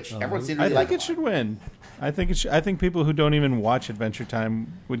episode, which everyone seemed to I really think like. it should win. I think people who don't even watch Adventure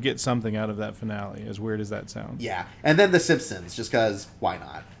Time would get something out of that finale, as weird as that sounds. Yeah, and then The Simpsons, just because why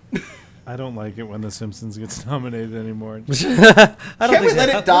not? I don't like it when The Simpsons gets nominated anymore. I don't Can't we think let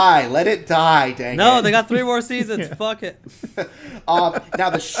it die? Let it die, dang it. No, they got 3 more seasons. Fuck it. Now,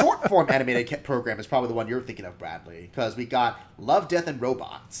 the short form animated program is probably the one you're thinking of, Bradley, because we got Love, Death, and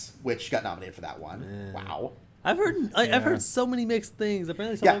Robots, which got nominated for that one. Wow. I've Yeah. heard so many mixed things.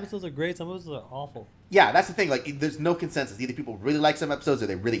 Apparently, some Yeah. episodes are great, some episodes are awful. Yeah, that's the thing. Like, there's no consensus. Either people really like some episodes or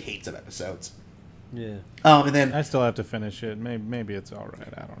they really hate some episodes. Yeah. And then, I still have to finish it. Maybe it's all right.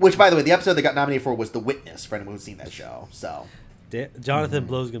 I don't know. which, by the way, the episode they got nominated for was The Witness, for anyone who's seen that show. So, Jonathan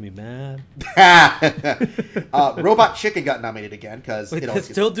Blow's gonna be mad. Robot Chicken got nominated again because Wait, it they're always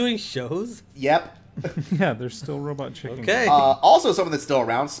still doing shows? Yep. Yeah, there's still Robot Chicken. Okay. Also, someone that's still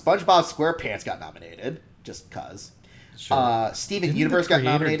around, SpongeBob SquarePants got nominated, just cause. Sure. Steven Didn't Universe the got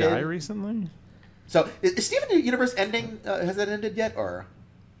creator nominated. die recently? So, is Steven Universe ending? Has that ended yet, or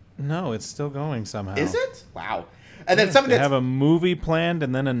No, it's still going somehow. is it? Wow. And then something They that's have a movie planned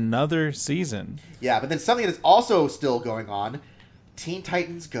and then another season. yeah, but then something that's also still going on. Teen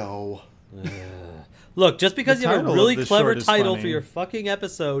Titans Go. Look, just because The you have a title really of this clever short is title funny. for your fucking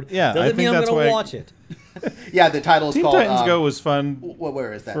episode Yeah, I doesn't mean think I'm that's gonna why- watch it. Yeah, the title is Teen called. Titans Go was fun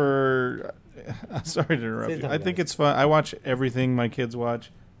Where is that? for. Sorry to interrupt Same you. time, I think guys. it's fun. I watch everything my kids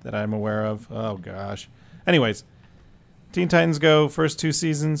watch that I'm aware of. Oh gosh. Anyways, Teen Titans Go first 2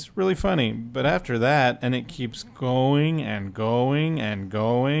 seasons really funny, but after that, and it keeps going and going and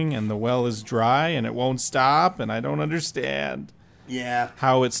going, and the well is dry and it won't stop, and I don't understand Yeah.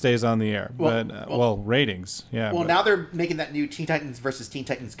 how it stays on the air. Well- But well, ratings. Yeah. Well, but now they're making that new Teen Titans versus Teen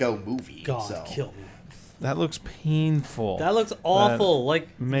Titans Go movie. God, so. kill me. that looks painful. That looks awful. Like,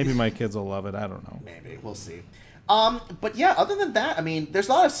 Maybe my kids will love it. I don't know. Maybe we'll see. But yeah, other than that, I mean, there's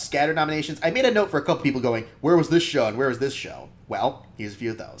a lot of scattered nominations. I made a note for a couple people going, "Where was this show and where was this show?" Well, here's a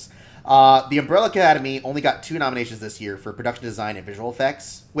few of those. The Umbrella Academy only got 2 nominations this year for production design and visual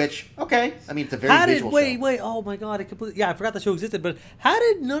effects, which okay, I mean it's a very how did visual wait? show. Wait! Oh my God! I forgot the show existed. But how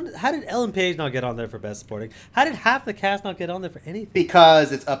did Ellen Page not get on there for best supporting? How did half the cast not get on there for anything?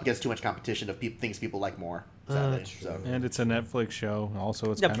 Because it's up against too much competition of things people like more. Sadly, true. so. And it's a Netflix show.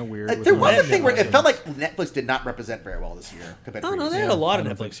 Also, it's Yeah, kind of weird. with There was a Netflix thing where it and- felt like Netflix did not represent very well this year compared to Oh no, previous they had years. a lot of I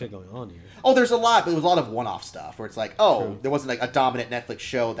don't think Netflix shit going on here. Oh, there's a lot, but it was a lot of one-off stuff where it's like, oh, there wasn't like a dominant Netflix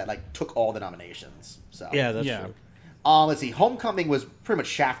show that like took all the nominations. So Yeah, that's Yeah. true. let's see. Homecoming was pretty much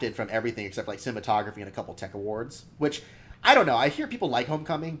shafted from everything except like cinematography and a couple tech awards, which I don't know. I hear people like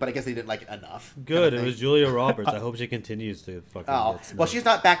Homecoming, but I guess they didn't like it enough. kind Good. of It thing. was Julia Roberts. I hope she continues to fucking. Oh, get well, snubbed. she's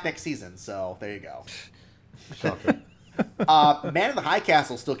not back next season, so there you go. Shocker. Man in the High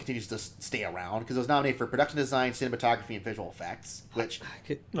Castle still continues to stay around because it was nominated for production design, cinematography, and visual effects. Which,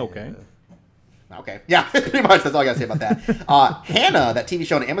 Okay. okay, yeah, pretty much that's all I gotta say about that. Hannah, that TV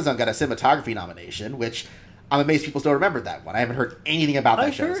show on Amazon, got a cinematography nomination, which I'm amazed people still remembered that one. I haven't heard anything about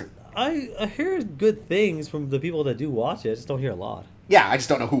that show. I hear good things from the people that do watch it. I just don't hear a lot. Yeah, I just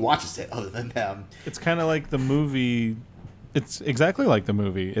don't know who watches it other than them. It's kind of like the movie. It's exactly like the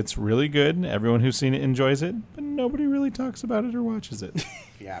movie. It's really good. Everyone who's seen it enjoys it, but nobody really talks about it or watches it.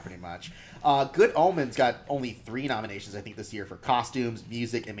 Yeah, pretty much. Good Omens got only 3 nominations, I think, this year for costumes,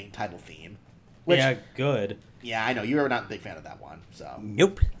 music, and main title theme. Which, Yeah, good. yeah, I know you were not a big fan of that one. So,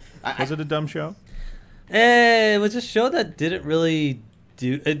 Nope. Was it a dumb show? It was a show that didn't really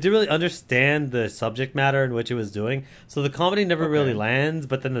understand the subject matter in which it was doing. So the comedy never really lands,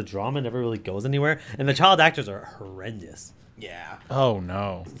 but then the drama never really goes anywhere. And the child actors are horrendous. yeah. Oh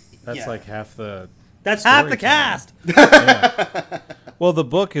no, that's Yeah. like half the. That's half the Storytelling. cast. Well, the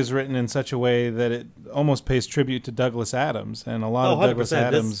book is written in such a way that it almost pays tribute to Douglas Adams, and a lot Oh, of Douglas 100%. This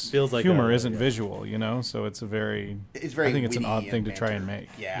Adams feels like humor a- isn't yeah. visual, you know. So it's a very. It's very I think it's an witty odd and thing to try and banter.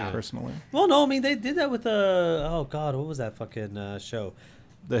 make. Yeah. Personally. Well, no, I mean they did that with oh god, what was that fucking show?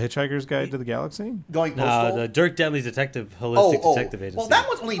 The Hitchhiker's Guide to the Galaxy? Going No, postal. the Dirk Gently's holistic detective agency. Well, that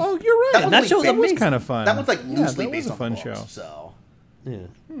one's only. Oh, you're right. That And that one's show's only amazing. Kind of fun. That one's like Yeah, loosely that was based a on fun the books, show. So Yeah.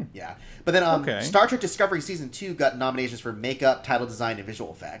 yeah, but then Okay. Star Trek Discovery season 2 got nominations for makeup, title design, and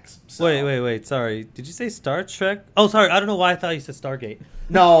visual effects. So. Wait. Sorry. Did you say Star Trek? Oh, sorry. I don't know why I thought you said Stargate.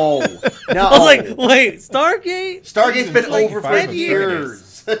 No, no. I was like, wait, Stargate? Stargate's been Like over for 5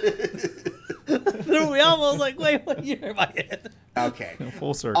 years. Threw me off. I was like, wait, what year am I in? Okay.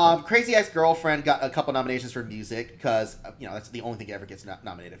 Full circle. Crazy Ex-Girlfriend got a couple nominations for music because that's the only thing it ever gets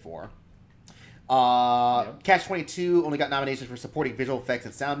nominated for. Catch 22 only got nominations for supporting visual effects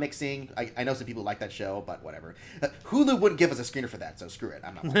and sound mixing. I know some people like that show, but whatever. Hulu wouldn't give us a screener for that, so screw it.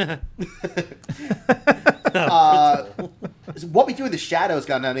 I'm not. What We Do in the Shadows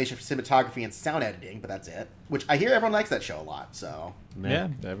got a nomination for cinematography and sound editing, but that's it. Which I hear everyone likes that show a lot. So yeah,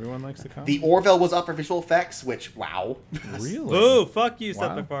 everyone likes the comedy. The Orville was up for visual effects, which wow. Really? Oh, fuck you, Seth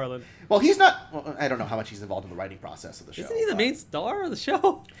Wow. MacFarlane. Well, he's not. Well, I don't know how much he's involved in the writing process of the show. Isn't he the but- main star of the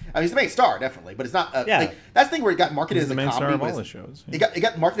show? I mean, he's the main star, definitely, but it's not. Yeah. Like, that's the thing where it got marketed He's as the a main comedy. star of when all the it's- shows. It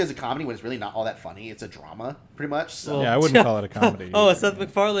got marketed as a comedy when it's really not all that funny. It's a drama, pretty much. So. Yeah, I wouldn't call it a comedy. Oh, a Seth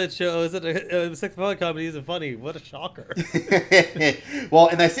MacFarlane show. Is it a Seth MacFarlane comedy? Isn't funny. What a shocker. Well,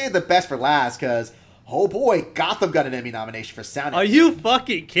 and I say the best for last because, oh boy, Gotham got an Emmy nomination for sound. Are editing. you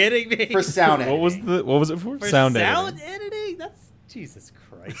fucking kidding me? For sound What was editing. what was it for? For Sound sound editing. editing? That's Jesus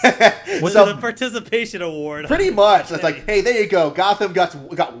Christ. What's So the participation award. Pretty much. It's like, hey, there you go. Gotham got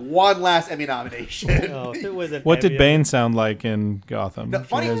one last Emmy nomination. Oh, if it was an What did Emmy- Bane sound like in Gotham? No, Do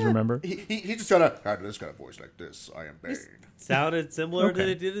funny. you guys remember? He just trying to. I had this kind of voice like this. I am Bane. Sounded similar to Okay.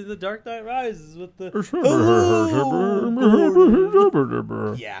 they did in The Dark Knight Rises with the.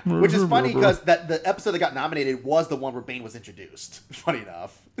 Yeah, which is funny because the episode that got nominated was the one where Bane was introduced. Funny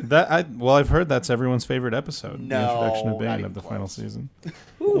enough. I've heard that's everyone's favorite episode. The No, introduction of not Bane even of the final close. season.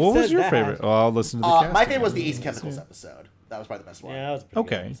 Who What was said your that? favorite? Oh, I'll listen to the cast My favorite was again. the Ace Let's Chemicals see. episode. That was probably the best one. Yeah, that was a pretty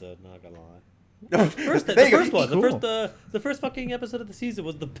good Okay. episode, not gonna lie. the First, the There you go. first one, Cool. the first fucking episode of the season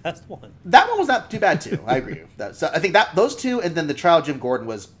was the best one. That one was not too bad too. I agree. So I think that those two, and then the trial of Jim Gordon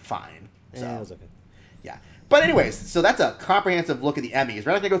was fine. So Yeah, it was okay. yeah. But anyways, so that's a comprehensive look at the Emmys.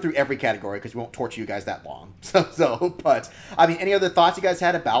 We're not gonna go through every category because we won't torture you guys that long. But I mean, any other thoughts you guys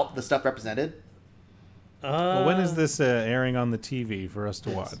had about the stuff represented? Well, when is this airing on the TV for us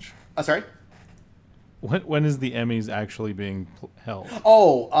to watch? Sorry. When is the Emmys actually being held?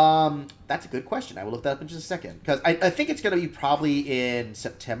 Oh, that's a good question. I will look that up in just a second because I think it's going to be probably in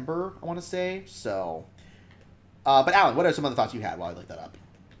September. I want to say so. But Alan, what are some other thoughts you had while I looked that up?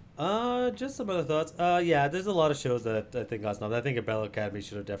 Just some other thoughts. Yeah, there's a lot of shows that I think got snubbed. I think Umbrella Academy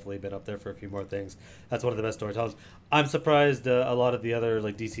should have definitely been up there for a few more things. That's one of the best storytellers. I'm surprised a lot of the other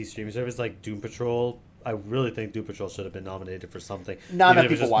like DC streaming services like Doom Patrol. I really think Doom Patrol should have been nominated for something. Not Even enough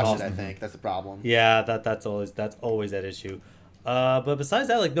if it's people just watched it. I cost- think that's the problem. Yeah, that's always that issue. But besides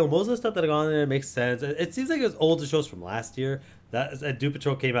that, like no, most of the stuff that got on there makes sense. It seems like it was older shows from last year. And Doom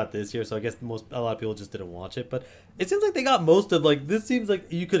Patrol came out this year, so I guess a lot of people just didn't watch it. But it seems like they got most of like this. Seems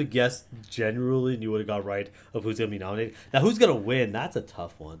like you could have guessed generally, and you would have got right of who's gonna be nominated. Now, who's gonna win? That's a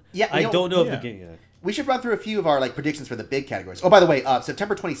tough one. Yeah, I you know- don't know yeah. if the game. Yeah. We should run through a few of our like predictions for the big categories. Oh, by the way,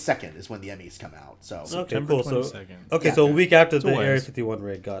 September 22nd is when the Emmys come out. So Okay, September cool. So 22nd. okay, Yeah. so a week after It's a the ways. Area 51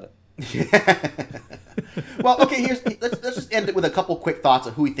 raid, got it. well, okay. Let's just end it with a couple quick thoughts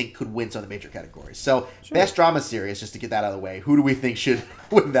of who we think could win some of the major categories. So, best drama series, just to get that out of the way. Who do we think should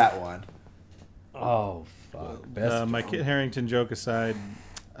win that one? Oh fuck! Best My Kit Harington joke aside,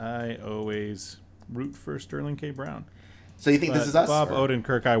 I always root for Sterling K. Brown. So you think But this is us? Bob or-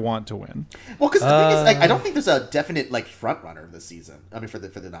 Odenkirk, I want to win. Well, because the thing is, like, I don't think there's a definite like front runner this season. I mean, for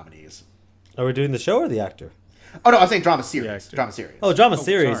the nominees. Are we doing the show or the actor? Oh no, I'm saying drama series. actor. Drama series. Oh, drama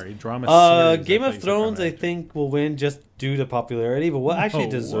series. sorry, drama series. Game I thought of you said Thrones, drama I think, will win just due to popularity. But what actually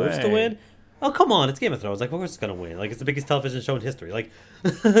No deserves to way. win? Oh, come on! It's Game of Thrones. Like, of course it's gonna win. Like, it's the biggest television show in history. Like,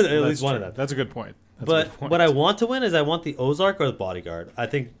 at least one of them. That's a good point. That's a But good point. what I want to win is I want the Ozark or the Bodyguard. I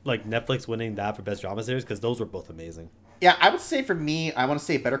think like Netflix winning that for best drama series because those were both amazing. Yeah, I would say for me, I want to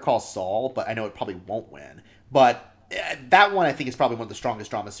say Better Call Saul, but I know it probably won't win. But that one I think is probably one of the strongest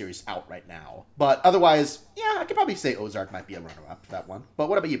drama series out right now. But otherwise, yeah, I could probably say Ozark might be a runner-up for that one. But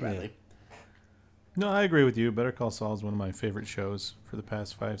what about you, Bradley? No, I agree with you. Better Call Saul is one of my favorite shows for the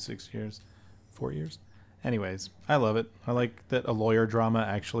past 5-6 years. 4 years? Anyways, I love it. I like that a lawyer drama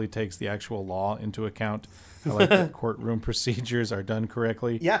actually takes the actual law into account. I like that courtroom procedures are done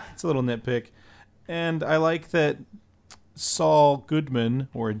correctly. Yeah. It's a little nitpick. And I like that Saul Goodman,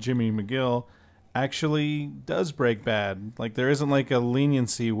 or Jimmy McGill, actually does break bad. Like, there isn't like a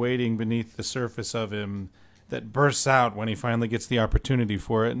leniency waiting beneath the surface of him that bursts out when he finally gets the opportunity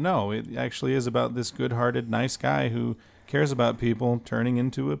for it. No, it actually is about this good-hearted, nice guy who cares about people turning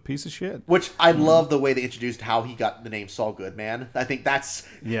into a piece of shit. Which I love the way they introduced how he got the name Saul Goodman. I think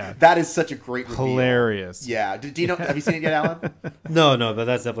that is such a great reveal. Hilarious. Yeah. Do you know? Have you seen it yet, Alan? No, but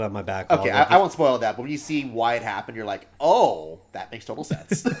that's definitely on my backlog. Okay, I won't spoil that, but when you see why it happened, you're like, oh, that makes total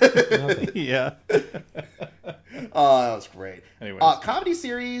sense. Yeah. Oh, that was great. Anyways. Comedy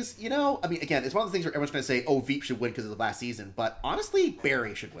series, I mean, again, it's one of the things where everyone's going to say, oh, Veep should win because of the last season, but honestly,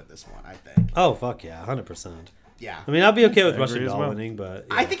 Barry should win this one, I think. Oh, fuck yeah, 100%. Yeah. I mean, I'll be okay with I Russian agree as Doll well. winning, but...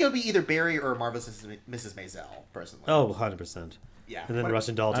 Yeah. I think it would be either Barry or Marvelous Mrs. Maisel, personally. Oh, 100%. Yeah. And then What-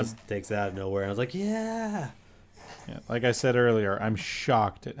 Russian Doll just takes that out of nowhere, and I was like, yeah. Yeah, like I said earlier, I'm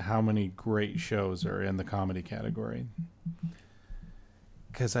shocked at how many great shows are in the comedy category.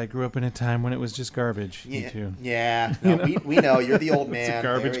 Because I grew up in a time when it was just garbage. Me Yeah. too. Yeah. No, we know. You're the old man. It's a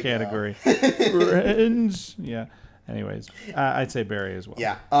garbage There we go. category. Friends. Yeah. Anyways, I'd say Barry as well.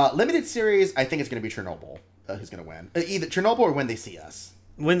 Yeah. Limited series, I think it's going to be Chernobyl who's going to win. Either Chernobyl or When They See Us.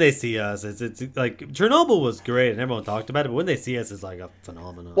 When They See Us, it's like Chernobyl was great and everyone talked about it, but When They See Us is like a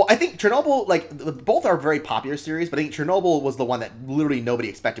phenomenon. Well, I think Chernobyl, both are very popular series, but I think Chernobyl was the one that literally nobody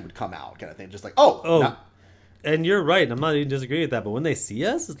expected would come out, kind of thing. Just like, Oh. And you're right. I'm not even disagreeing with that. But When They See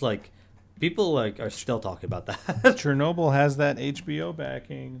Us, it's like people are still talking about that. Chernobyl has that HBO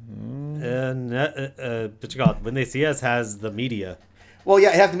backing. And but you call it, When They See Us has the media. Well, yeah,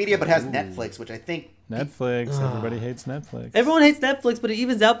 it has the media, but it has Netflix, which I think... Netflix. Everybody hates Netflix. Everyone hates Netflix, but it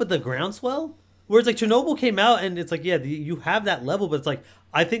evens out with the groundswell. Whereas like Chernobyl came out and it's like, yeah, you have that level, but it's like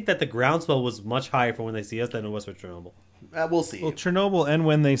I think that the groundswell was much higher for When They See Us than it was for Chernobyl. we'll see. Well, Chernobyl and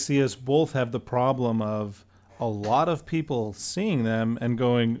When They See Us both have the problem of a lot of people seeing them and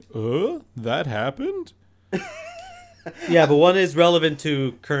going, that happened? Yeah, but one is relevant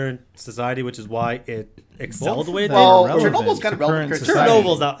to current society, which is why it excelled the way it did. Well, relevant Chernobyl's kind of to relevant current to society.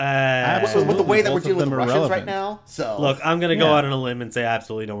 Chernobyl's not. with the way that we're Both of dealing with the them are Russians right relevant. now. So Look, I'm gonna go Yeah. out on a limb and say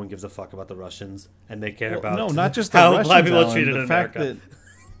absolutely no one gives a fuck about the Russians, and they care about No, not just the how Russians, black people are Alan, treated the in fact America.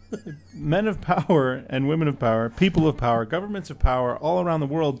 that men of power and women of power, people of power, governments of power all around the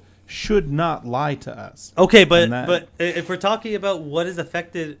world should not lie to us. Okay, but And that- but if we're talking about what has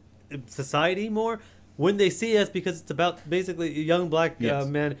affected society more, When They See Us, because it's about basically a young black Yes.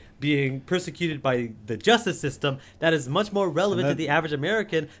 man being persecuted by the justice system, that is much more relevant to And that- the average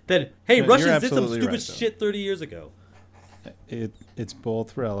American than, hey, No, Russians you're did some absolutely stupid right, though. shit 30 years ago. It's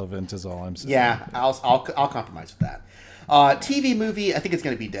both relevant, is all I'm saying. yeah, I'll compromise with that. TV movie, I think it's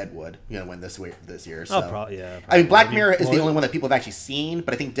going to be Deadwood. Going to win this year. So. Yeah. I mean, Black probably. Mirror is the only one that people have actually seen,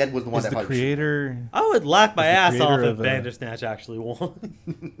 but I think Deadwood's the one Is that the probably creator, I would laugh my Is the ass off creator if of a- Bandersnatch actually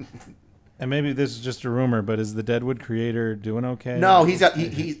won. and maybe this is just a rumor, but is the Deadwood creator doing okay? No, he's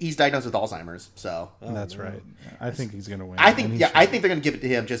diagnosed with Alzheimer's. So That's right. I think he's going to win. I think and he I should. think they're going to give it to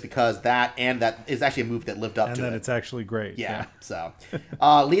him just because that is actually a movie that lived up And to then it. it's actually great. Yeah. So,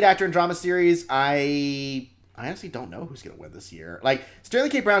 lead actor in drama series, I honestly don't know who's going to win this year. Like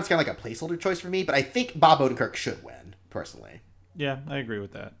Sterling K. Brown's kind of like a placeholder choice for me, but I think Bob Odenkirk should win personally. Yeah, I agree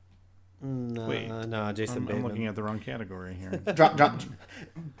with that. Wait. No, Jason I'm Bateman. looking at the wrong category here. Best drama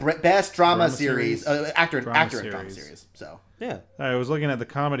Drama series, series? actor in drama series. series. So Yeah. I was looking at the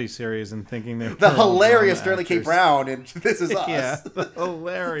comedy series and thinking they were the all hilarious drama Sterling K. actors. Brown and This Is Us. Yeah, the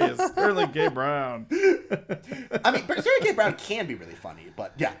hilarious Sterling K. Brown. I mean, Sterling K. Brown can be really funny,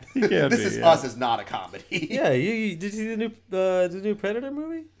 but yeah, can This be, Is yeah. Us is not a comedy. Yeah, you did you see the new Predator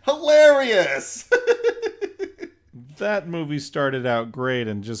movie? Hilarious. That movie started out great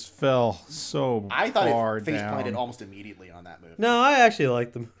and just fell so I thought far it face down. planted almost immediately on that movie. No, I actually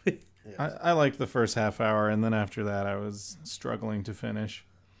liked the movie. I liked the first half hour, and then after that, I was struggling to finish.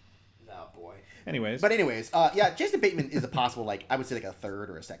 Oh boy. Anyways, But anyways, yeah, Jason Bateman is a possible, like, I would say like a third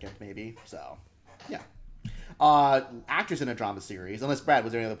or a second maybe. So, yeah. Actors in a drama series. Unless Brad,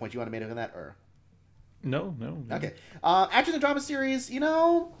 was there any other point you want to make on that, or? no. Okay. Actors in a drama series.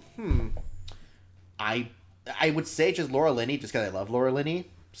 I would say just Laura Linney, just because I love Laura Linney.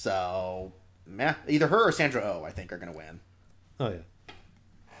 So, either her or Sandra Oh, I think, are gonna win. Oh yeah.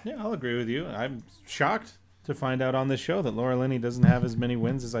 Yeah, I'll agree with you. I'm shocked to find out on this show that Laura Linney doesn't have as many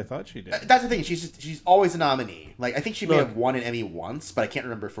wins as I thought she did. That's the thing. She's always a nominee. Like, I think she may Look. have won an Emmy once, but I can't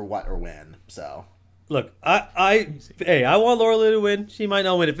remember for what or when. So. Look, I want Laura Linney to win. She might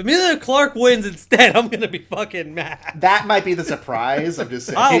not win. If Emilia Clarke wins instead, I'm gonna be fucking mad. That might be the surprise. I'm just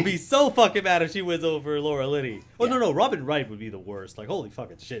saying. I'll be so fucking mad if she wins over Laura Linney. Oh Yeah. no, Robin Wright would be the worst. Like holy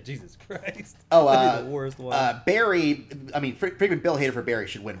fucking shit, Jesus Christ. Oh, That'd be the worst one. Barry. I mean, frequent Bill Hader for Barry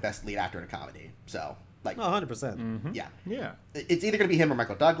should win Best Lead Actor in a Comedy. So, like, Oh, 100%. yeah, Yeah. it's either going to be him or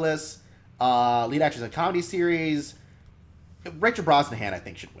Michael Douglas. Lead actress in a comedy series. Rachel Brosnahan, I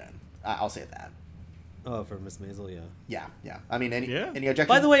think, should win. I'll say that. Oh, for Miss Maisel, yeah. Yeah. I mean, any objections?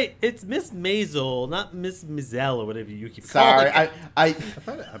 By the way, it's Miss Maisel, not Miss Maisel or whatever you keep Sorry, calling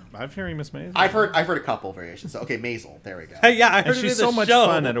it. I'm hearing Miss Maisel. I've heard a couple variations. So, okay, Maisel. There we go. Yeah, I heard And it she's in so the much show.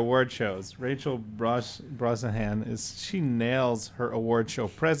 fun at award shows. Rachel Brosnahan she nails her award show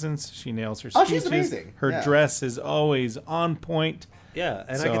presence. She nails her Oh, speeches. she's amazing. Her Yeah. dress is always on point. Yeah,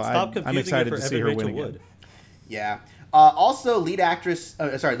 and So I can stop I'm confusing excited it for to see every her Rachel win again. Wood. Yeah. Also, lead actor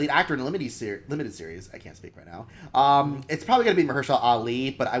in a limited series. I can't speak right now. It's probably going to be Mahershala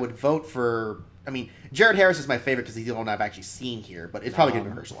Ali, but I would vote for. I mean, Jared Harris is my favorite because he's the only one I've actually seen here, but it's probably going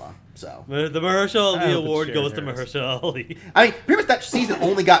to be Mahershala. So The Mahershala I Ali hope it's award Jared goes to Harris. Mahershala Ali. I mean, pretty much that season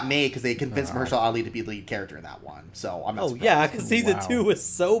only got made because they convinced Mahershala Ali to be the lead character in that one. So I'm not. Oh surprised. yeah, because season Wow. 2 was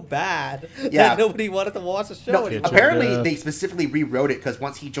so bad Yeah. that nobody wanted to watch the show No, anymore. apparently death. they specifically rewrote it because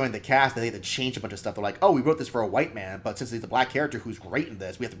once he joined the cast, they had to change a bunch of stuff. They're like, oh, we wrote this for a white man, but since he's a black character who's great in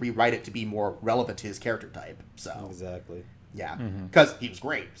this, we have to rewrite it to be more relevant to his character type. So Exactly. yeah, because he was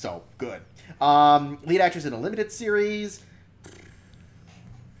great, so good. Lead actress in a limited series.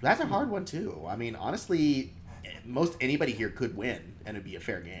 That's a hard one too. I mean, honestly, most anybody here could win, and it'd be a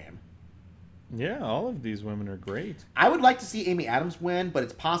fair game. Yeah, all of these women are great. I would like to see Amy Adams win, but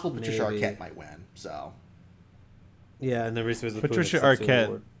it's possible Patricia Maybe. Arquette might win. So Yeah, and then Reese Witherspoon Patricia accepts the Arquette.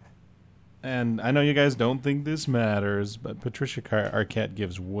 award. And I know you guys don't think this matters, but Patricia Arquette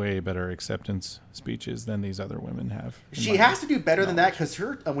gives way better acceptance speeches than these other women have. in she my has to do better than that because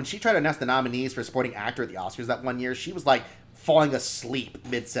her when she tried to announce the nominees for supporting actor at the Oscars that one year, she was like falling asleep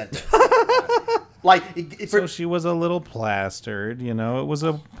mid sentence. Like So she was a little plastered, you know. It was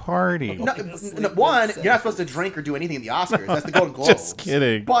a party. No, one, you're not supposed to drink or do anything in the Oscars. That's the Golden Globes. Just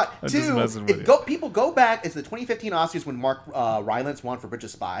kidding. But I'm just two, messing with if you. Mm. people go back, it's the 2015 Oscars when Mark Rylance won for Bridge of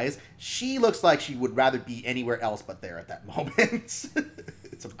Spies. She looks like she would rather be anywhere else but there at that moment.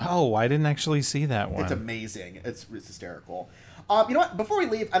 Oh, I didn't actually see that one. It's amazing. It's hysterical. You know what? Before we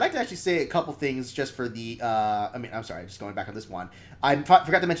leave, I'd like to actually say a couple things just for the. I'm sorry, just going back on this one. I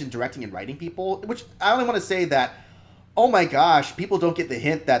forgot to mention directing and writing people, which I only want to say that. Oh my gosh, people don't get the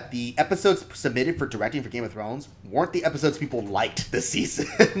hint that the episodes submitted for directing for Game of Thrones weren't the episodes people liked this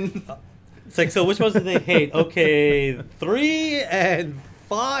season. It's like, so which ones did they hate? Okay, 3 and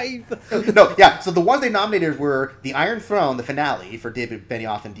 5. No, yeah. So the ones they nominated were The Iron Throne, the finale for David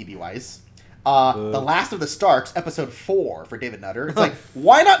Benioff and D.B. Weiss. The Last of the Starks, episode 4 for David Nutter. It's like,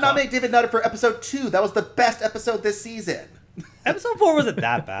 why not nominate David Nutter for episode 2? That was the best episode this season. Episode 4 wasn't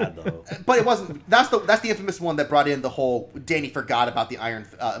that bad, though. But it wasn't. That's the infamous one that brought in the whole Danny forgot about the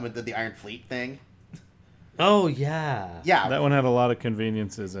Iron Fleet thing. Oh, yeah. Yeah. That one had a lot of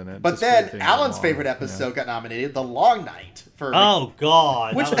conveniences in it. But just then for things Alan's along, favorite yeah. episode got nominated, The Long Night, for Oh,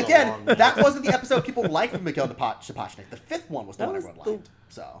 God. which that was a again, long night. that wasn't the episode people liked from Mikhail Sapochnik. The fifth one was the That one was everyone the- liked.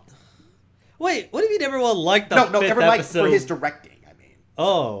 So Wait, what if you never liked the no, fifth everyone liked episode? for his directing. I mean,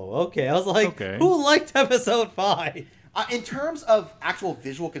 Oh, okay. I was like, Okay. who liked episode 5? in terms of actual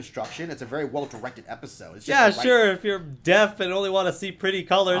visual construction, it's a very well directed episode. It's just Yeah, the right- sure. If you're deaf and only want to see pretty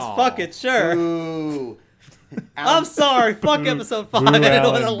colors, Aw. fuck it, sure. Ooh. I'm sorry. Fuck episode 5. Boo, Anyone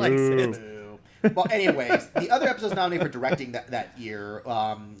Alan, that likes boo. it. Well, anyways, the other episodes nominated for directing that year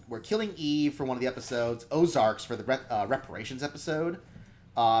were Killing Eve for one of the episodes, Ozarks for the reparations episode,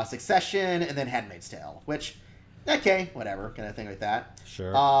 Succession, and then Handmaid's Tale, which, okay, whatever, kind of thing like that.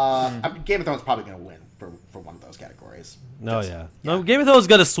 Sure. Game of Thrones is probably going to win for one of those categories. No, yeah. No, Game of Thrones is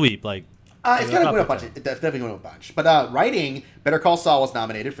gonna sweep. Like, It's going to win a bunch. It's definitely going to win a bunch. But writing, Better Call Saul was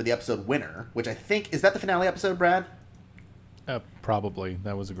nominated for the episode Winner, which I think, is that the finale episode, Brad? Probably.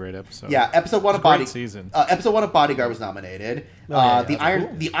 That was a great episode. Yeah, episode 1 of great Bodyguard. season. Episode 1 of Bodyguard was nominated. yeah,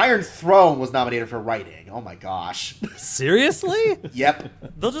 The Iron Throne was nominated for writing. Oh my gosh. seriously? Yep.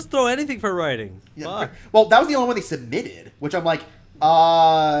 They'll just throw anything for writing. Yeah. Fuck. Well, that was the only one they submitted, which I'm like,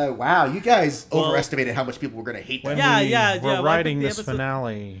 wow, you guys Well- overestimated how much people were going to hate that. When Yeah, we yeah, were yeah, why writing pick the this episode-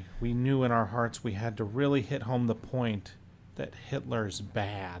 finale, we knew in our hearts we had to really hit home the point that Hitler's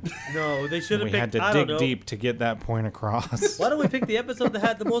bad. No, they should have We picked. had to I don't dig know. deep to get that point across. Why don't we pick the episode that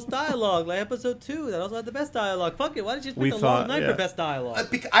had the most dialogue, like episode 2, that also had the best dialogue? Fuck it, why did you just We pick the Long thought- Night yeah. for best dialogue?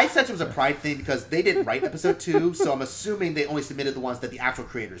 I said it was a pride thing because they didn't write episode 2, so I'm assuming they only submitted the ones that the actual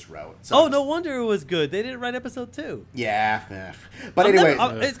creators wrote. So Oh, no wonder it was good. They didn't write episode 2. Yeah. But I'm anyway,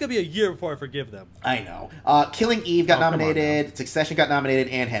 never- it's gonna be a year before I forgive them. I know. Killing Eve got come on nominated, Succession got nominated,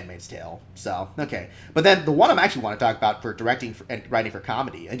 and Handmaid's Tale. So, okay. But then the one I actually want to talk about for directing and writing for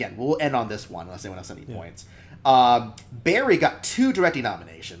comedy, again, we'll end on this one unless anyone else has any points. Barry got 2 directing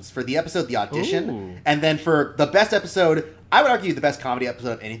nominations for the episode The Audition, Ooh. and then for the best episode I would argue the best comedy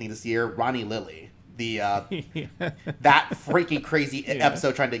episode of anything this year, Ronnie Lily. That freaking crazy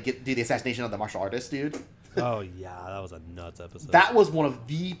episode trying to do the assassination of the martial artist dude. Oh yeah, that was a nuts episode. That was one of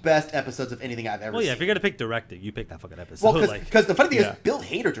the best episodes of anything I've ever seen. Well, yeah, if you're gonna pick directing, you pick that fucking episode. Well, because the funny thing is, Bill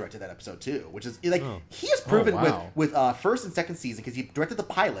Hader directed that episode too, which is like he has proven with first and second season because he directed the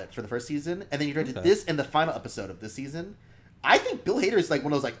pilot for the first season, and then he directed this and the final episode of this season. I think Bill Hader is like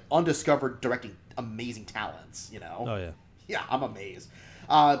one of those like undiscovered directing amazing talents. You know? Oh yeah. Yeah, I'm amazed.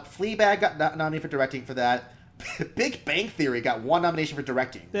 Fleabag got nominated for directing for that. Big Bang Theory got one nomination for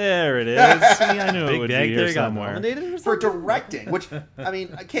directing. There it is. See, I knew it would Bang be Theory here got somewhere. nominated or For something? directing, which, I mean,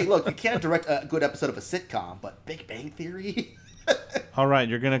 okay, look, you can't direct a good episode of a sitcom, but Big Bang Theory? All right,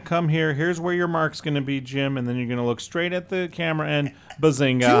 you're going to come here. Here's where your mark's going to be, Jim, and then you're going to look straight at the camera and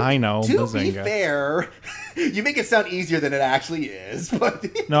bazinga. I know, To bazinga. be fair, you make it sound easier than it actually is, but...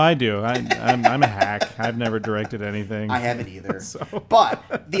 No, I do. I'm a hack. I've never directed anything. I haven't either. So-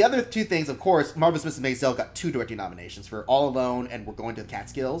 But the other two things, of course, Marvelous Mrs. Maisel got 2 directing nominations for All Alone and We're Going to the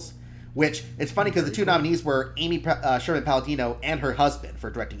Catskills, which, it's funny because the 2 nominees were Amy Sherman Palladino and her husband for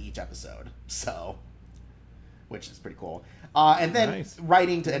directing each episode. So, which is pretty cool. And then Nice.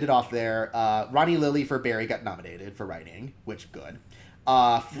 writing, to end it off there, Ronnie Lily for Barry got nominated for writing, which good.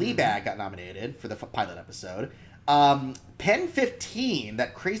 Fleabag got nominated for the pilot episode. Pen 15,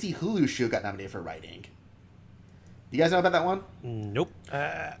 that crazy Hulu show, got nominated for writing. Do you guys know about that one? Nope.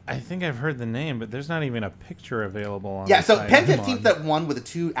 I think I've heard the name, but there's not even a picture available on Yeah, the so site. Pen Come 15 on. that one with the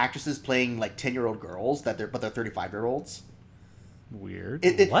 2 actresses playing like 10-year-old girls but they're 35-year-olds. Weird.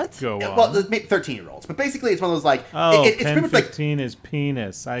 What? Go on. Well, maybe 13-year-olds, but basically it's one of those like Oh, it's Pen pretty much like 15 is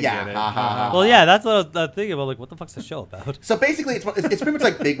penis. I Yeah, get it. ha, ha, ha. Well, yeah, that's what I was thinking about. Like, what the fuck's the show about? so basically it's pretty much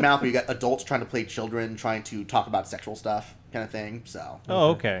like Big Mouth where you got adults trying to play children trying to talk about sexual stuff kind of thing. So Oh,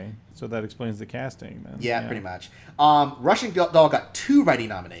 okay. So that explains the casting then. yeah, pretty much. Russian Doll got 2 writing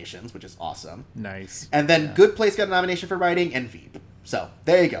nominations, which is awesome. Nice. And then Good Place got a nomination for writing and Veep. So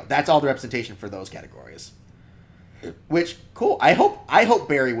there you go. That's all the representation for those categories. Which cool. I hope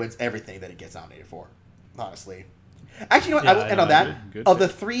Barry wins everything that it gets nominated for. Honestly, actually, you know what? Yeah, I will end on no, that. good Of the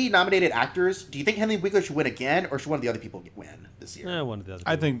pick. 3 nominated actors, do you think Henry Winkler should win again, or should one of the other people win this year? Yeah, one of the other.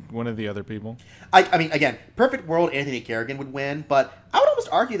 I think one of the other people. I mean, again, Perfect World, Anthony Kerrigan would win, but I would almost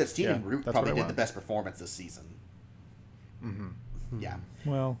argue that Stephen Yeah, Root that's probably what I did the want. best performance this season. Yeah.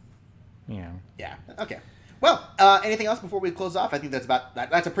 Well, yeah. Yeah. Okay. Well, anything else before we close off? I think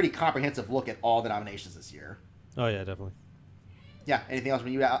that's a pretty comprehensive look at all the nominations this year. Oh yeah, definitely. Yeah. Anything else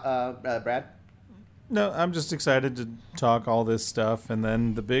from you, Brad? No, I'm just excited to talk all this stuff, and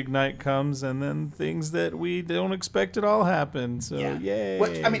then the big night comes, and then things that we don't expect at all happen. So, yay.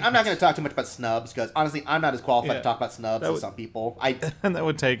 Which, I mean, I'm not going to talk too much about snubs because honestly, I'm not as qualified to Yeah. talk about snubs That as would- some people. And that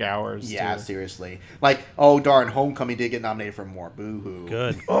would take hours. Yeah, too. seriously. Like, oh darn, Homecoming did get nominated for more. Boo hoo.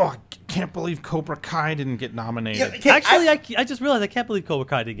 Good. Oh, I can't believe Cobra Kai didn't get nominated. Yeah, okay, Actually, I just realized I can't believe Cobra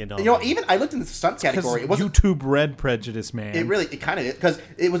Kai didn't get you nominated. know, even I looked in the stunts category. It wasn't. YouTube red prejudice, man. It kind of is because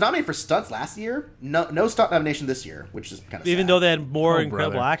it was nominated for stunts last year. No stunt nomination this year, which is kind of Even sad. though they had more Oh,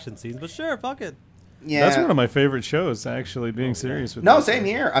 incredible brother. action scenes, but sure, fuck it. Yeah. That's one of my favorite shows, actually, being serious with No, this. same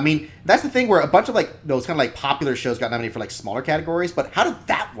here. I mean, that's the thing where a bunch of like those kind of like popular shows got nominated for like smaller categories, but how did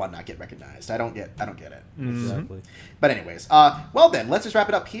that one not get recognized? I don't get it. Exactly. But anyways, well then, let's just wrap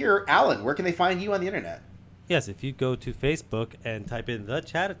it up here. Alan, where can they find you on the internet? Yes, if you go to Facebook and type in the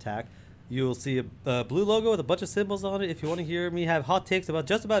Chat Attack, you'll see a blue logo with a bunch of symbols on it. If you want to hear me have hot takes about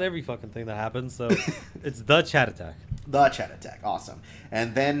just about every fucking thing that happens, so it's the Chat Attack. The Chat Attack, awesome.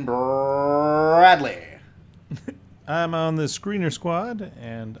 And then Bradley. I'm on the Screener Squad,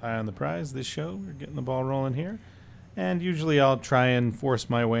 and Eye on the Prize, this show. We're getting the ball rolling here. And usually I'll try and force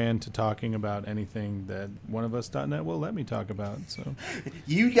my way into talking about anything that oneofus.net will let me talk about. So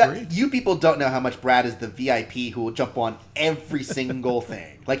You people don't know how much Brad is the VIP who will jump on every single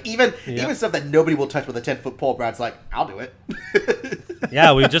thing. Like even stuff that nobody will touch with a 10-foot pole. Brad's like, I'll do it.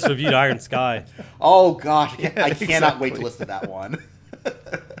 Yeah, we just reviewed Iron Sky. Oh gosh, I cannot exactly. wait to listen to that one.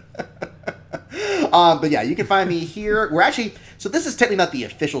 But yeah, you can find me here. We're actually, so this is technically not the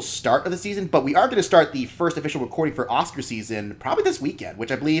official start of the season, but we are going to start the first official recording for Oscar season probably this weekend,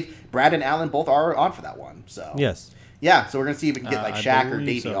 which I believe Brad and Alan both are on for that one. So Yes. yeah, so we're going to see if we can get like I Shaq or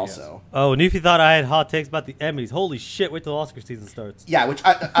believe Davey so, also. Oh, and if you thought I had hot takes about the Emmys, holy shit, wait till Oscar season starts. Yeah, which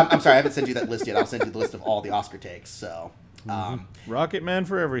I'm sorry, I haven't sent you that list yet. I'll send you the list of all the Oscar takes. So Rocket Man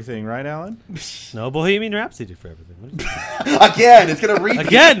for everything, right, Alan? No Bohemian Rhapsody for everything. What is again, it's going to repeat.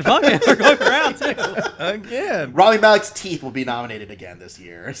 Again, fuck it, we're going around too. Again. Rami Malek's teeth will be nominated again this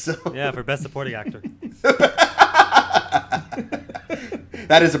year. So Yeah, for Best Supporting Actor.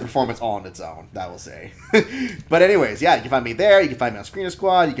 that is a performance all on its own, that will say. But anyways, yeah, you can find me there. You can find me on Screener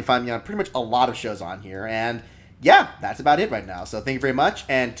Squad. You can find me on pretty much a lot of shows on here. And yeah, that's about it right now. So thank you very much.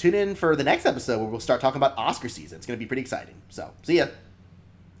 And tune in for the next episode where we'll start talking about Oscar season. It's going to be pretty exciting. So see ya.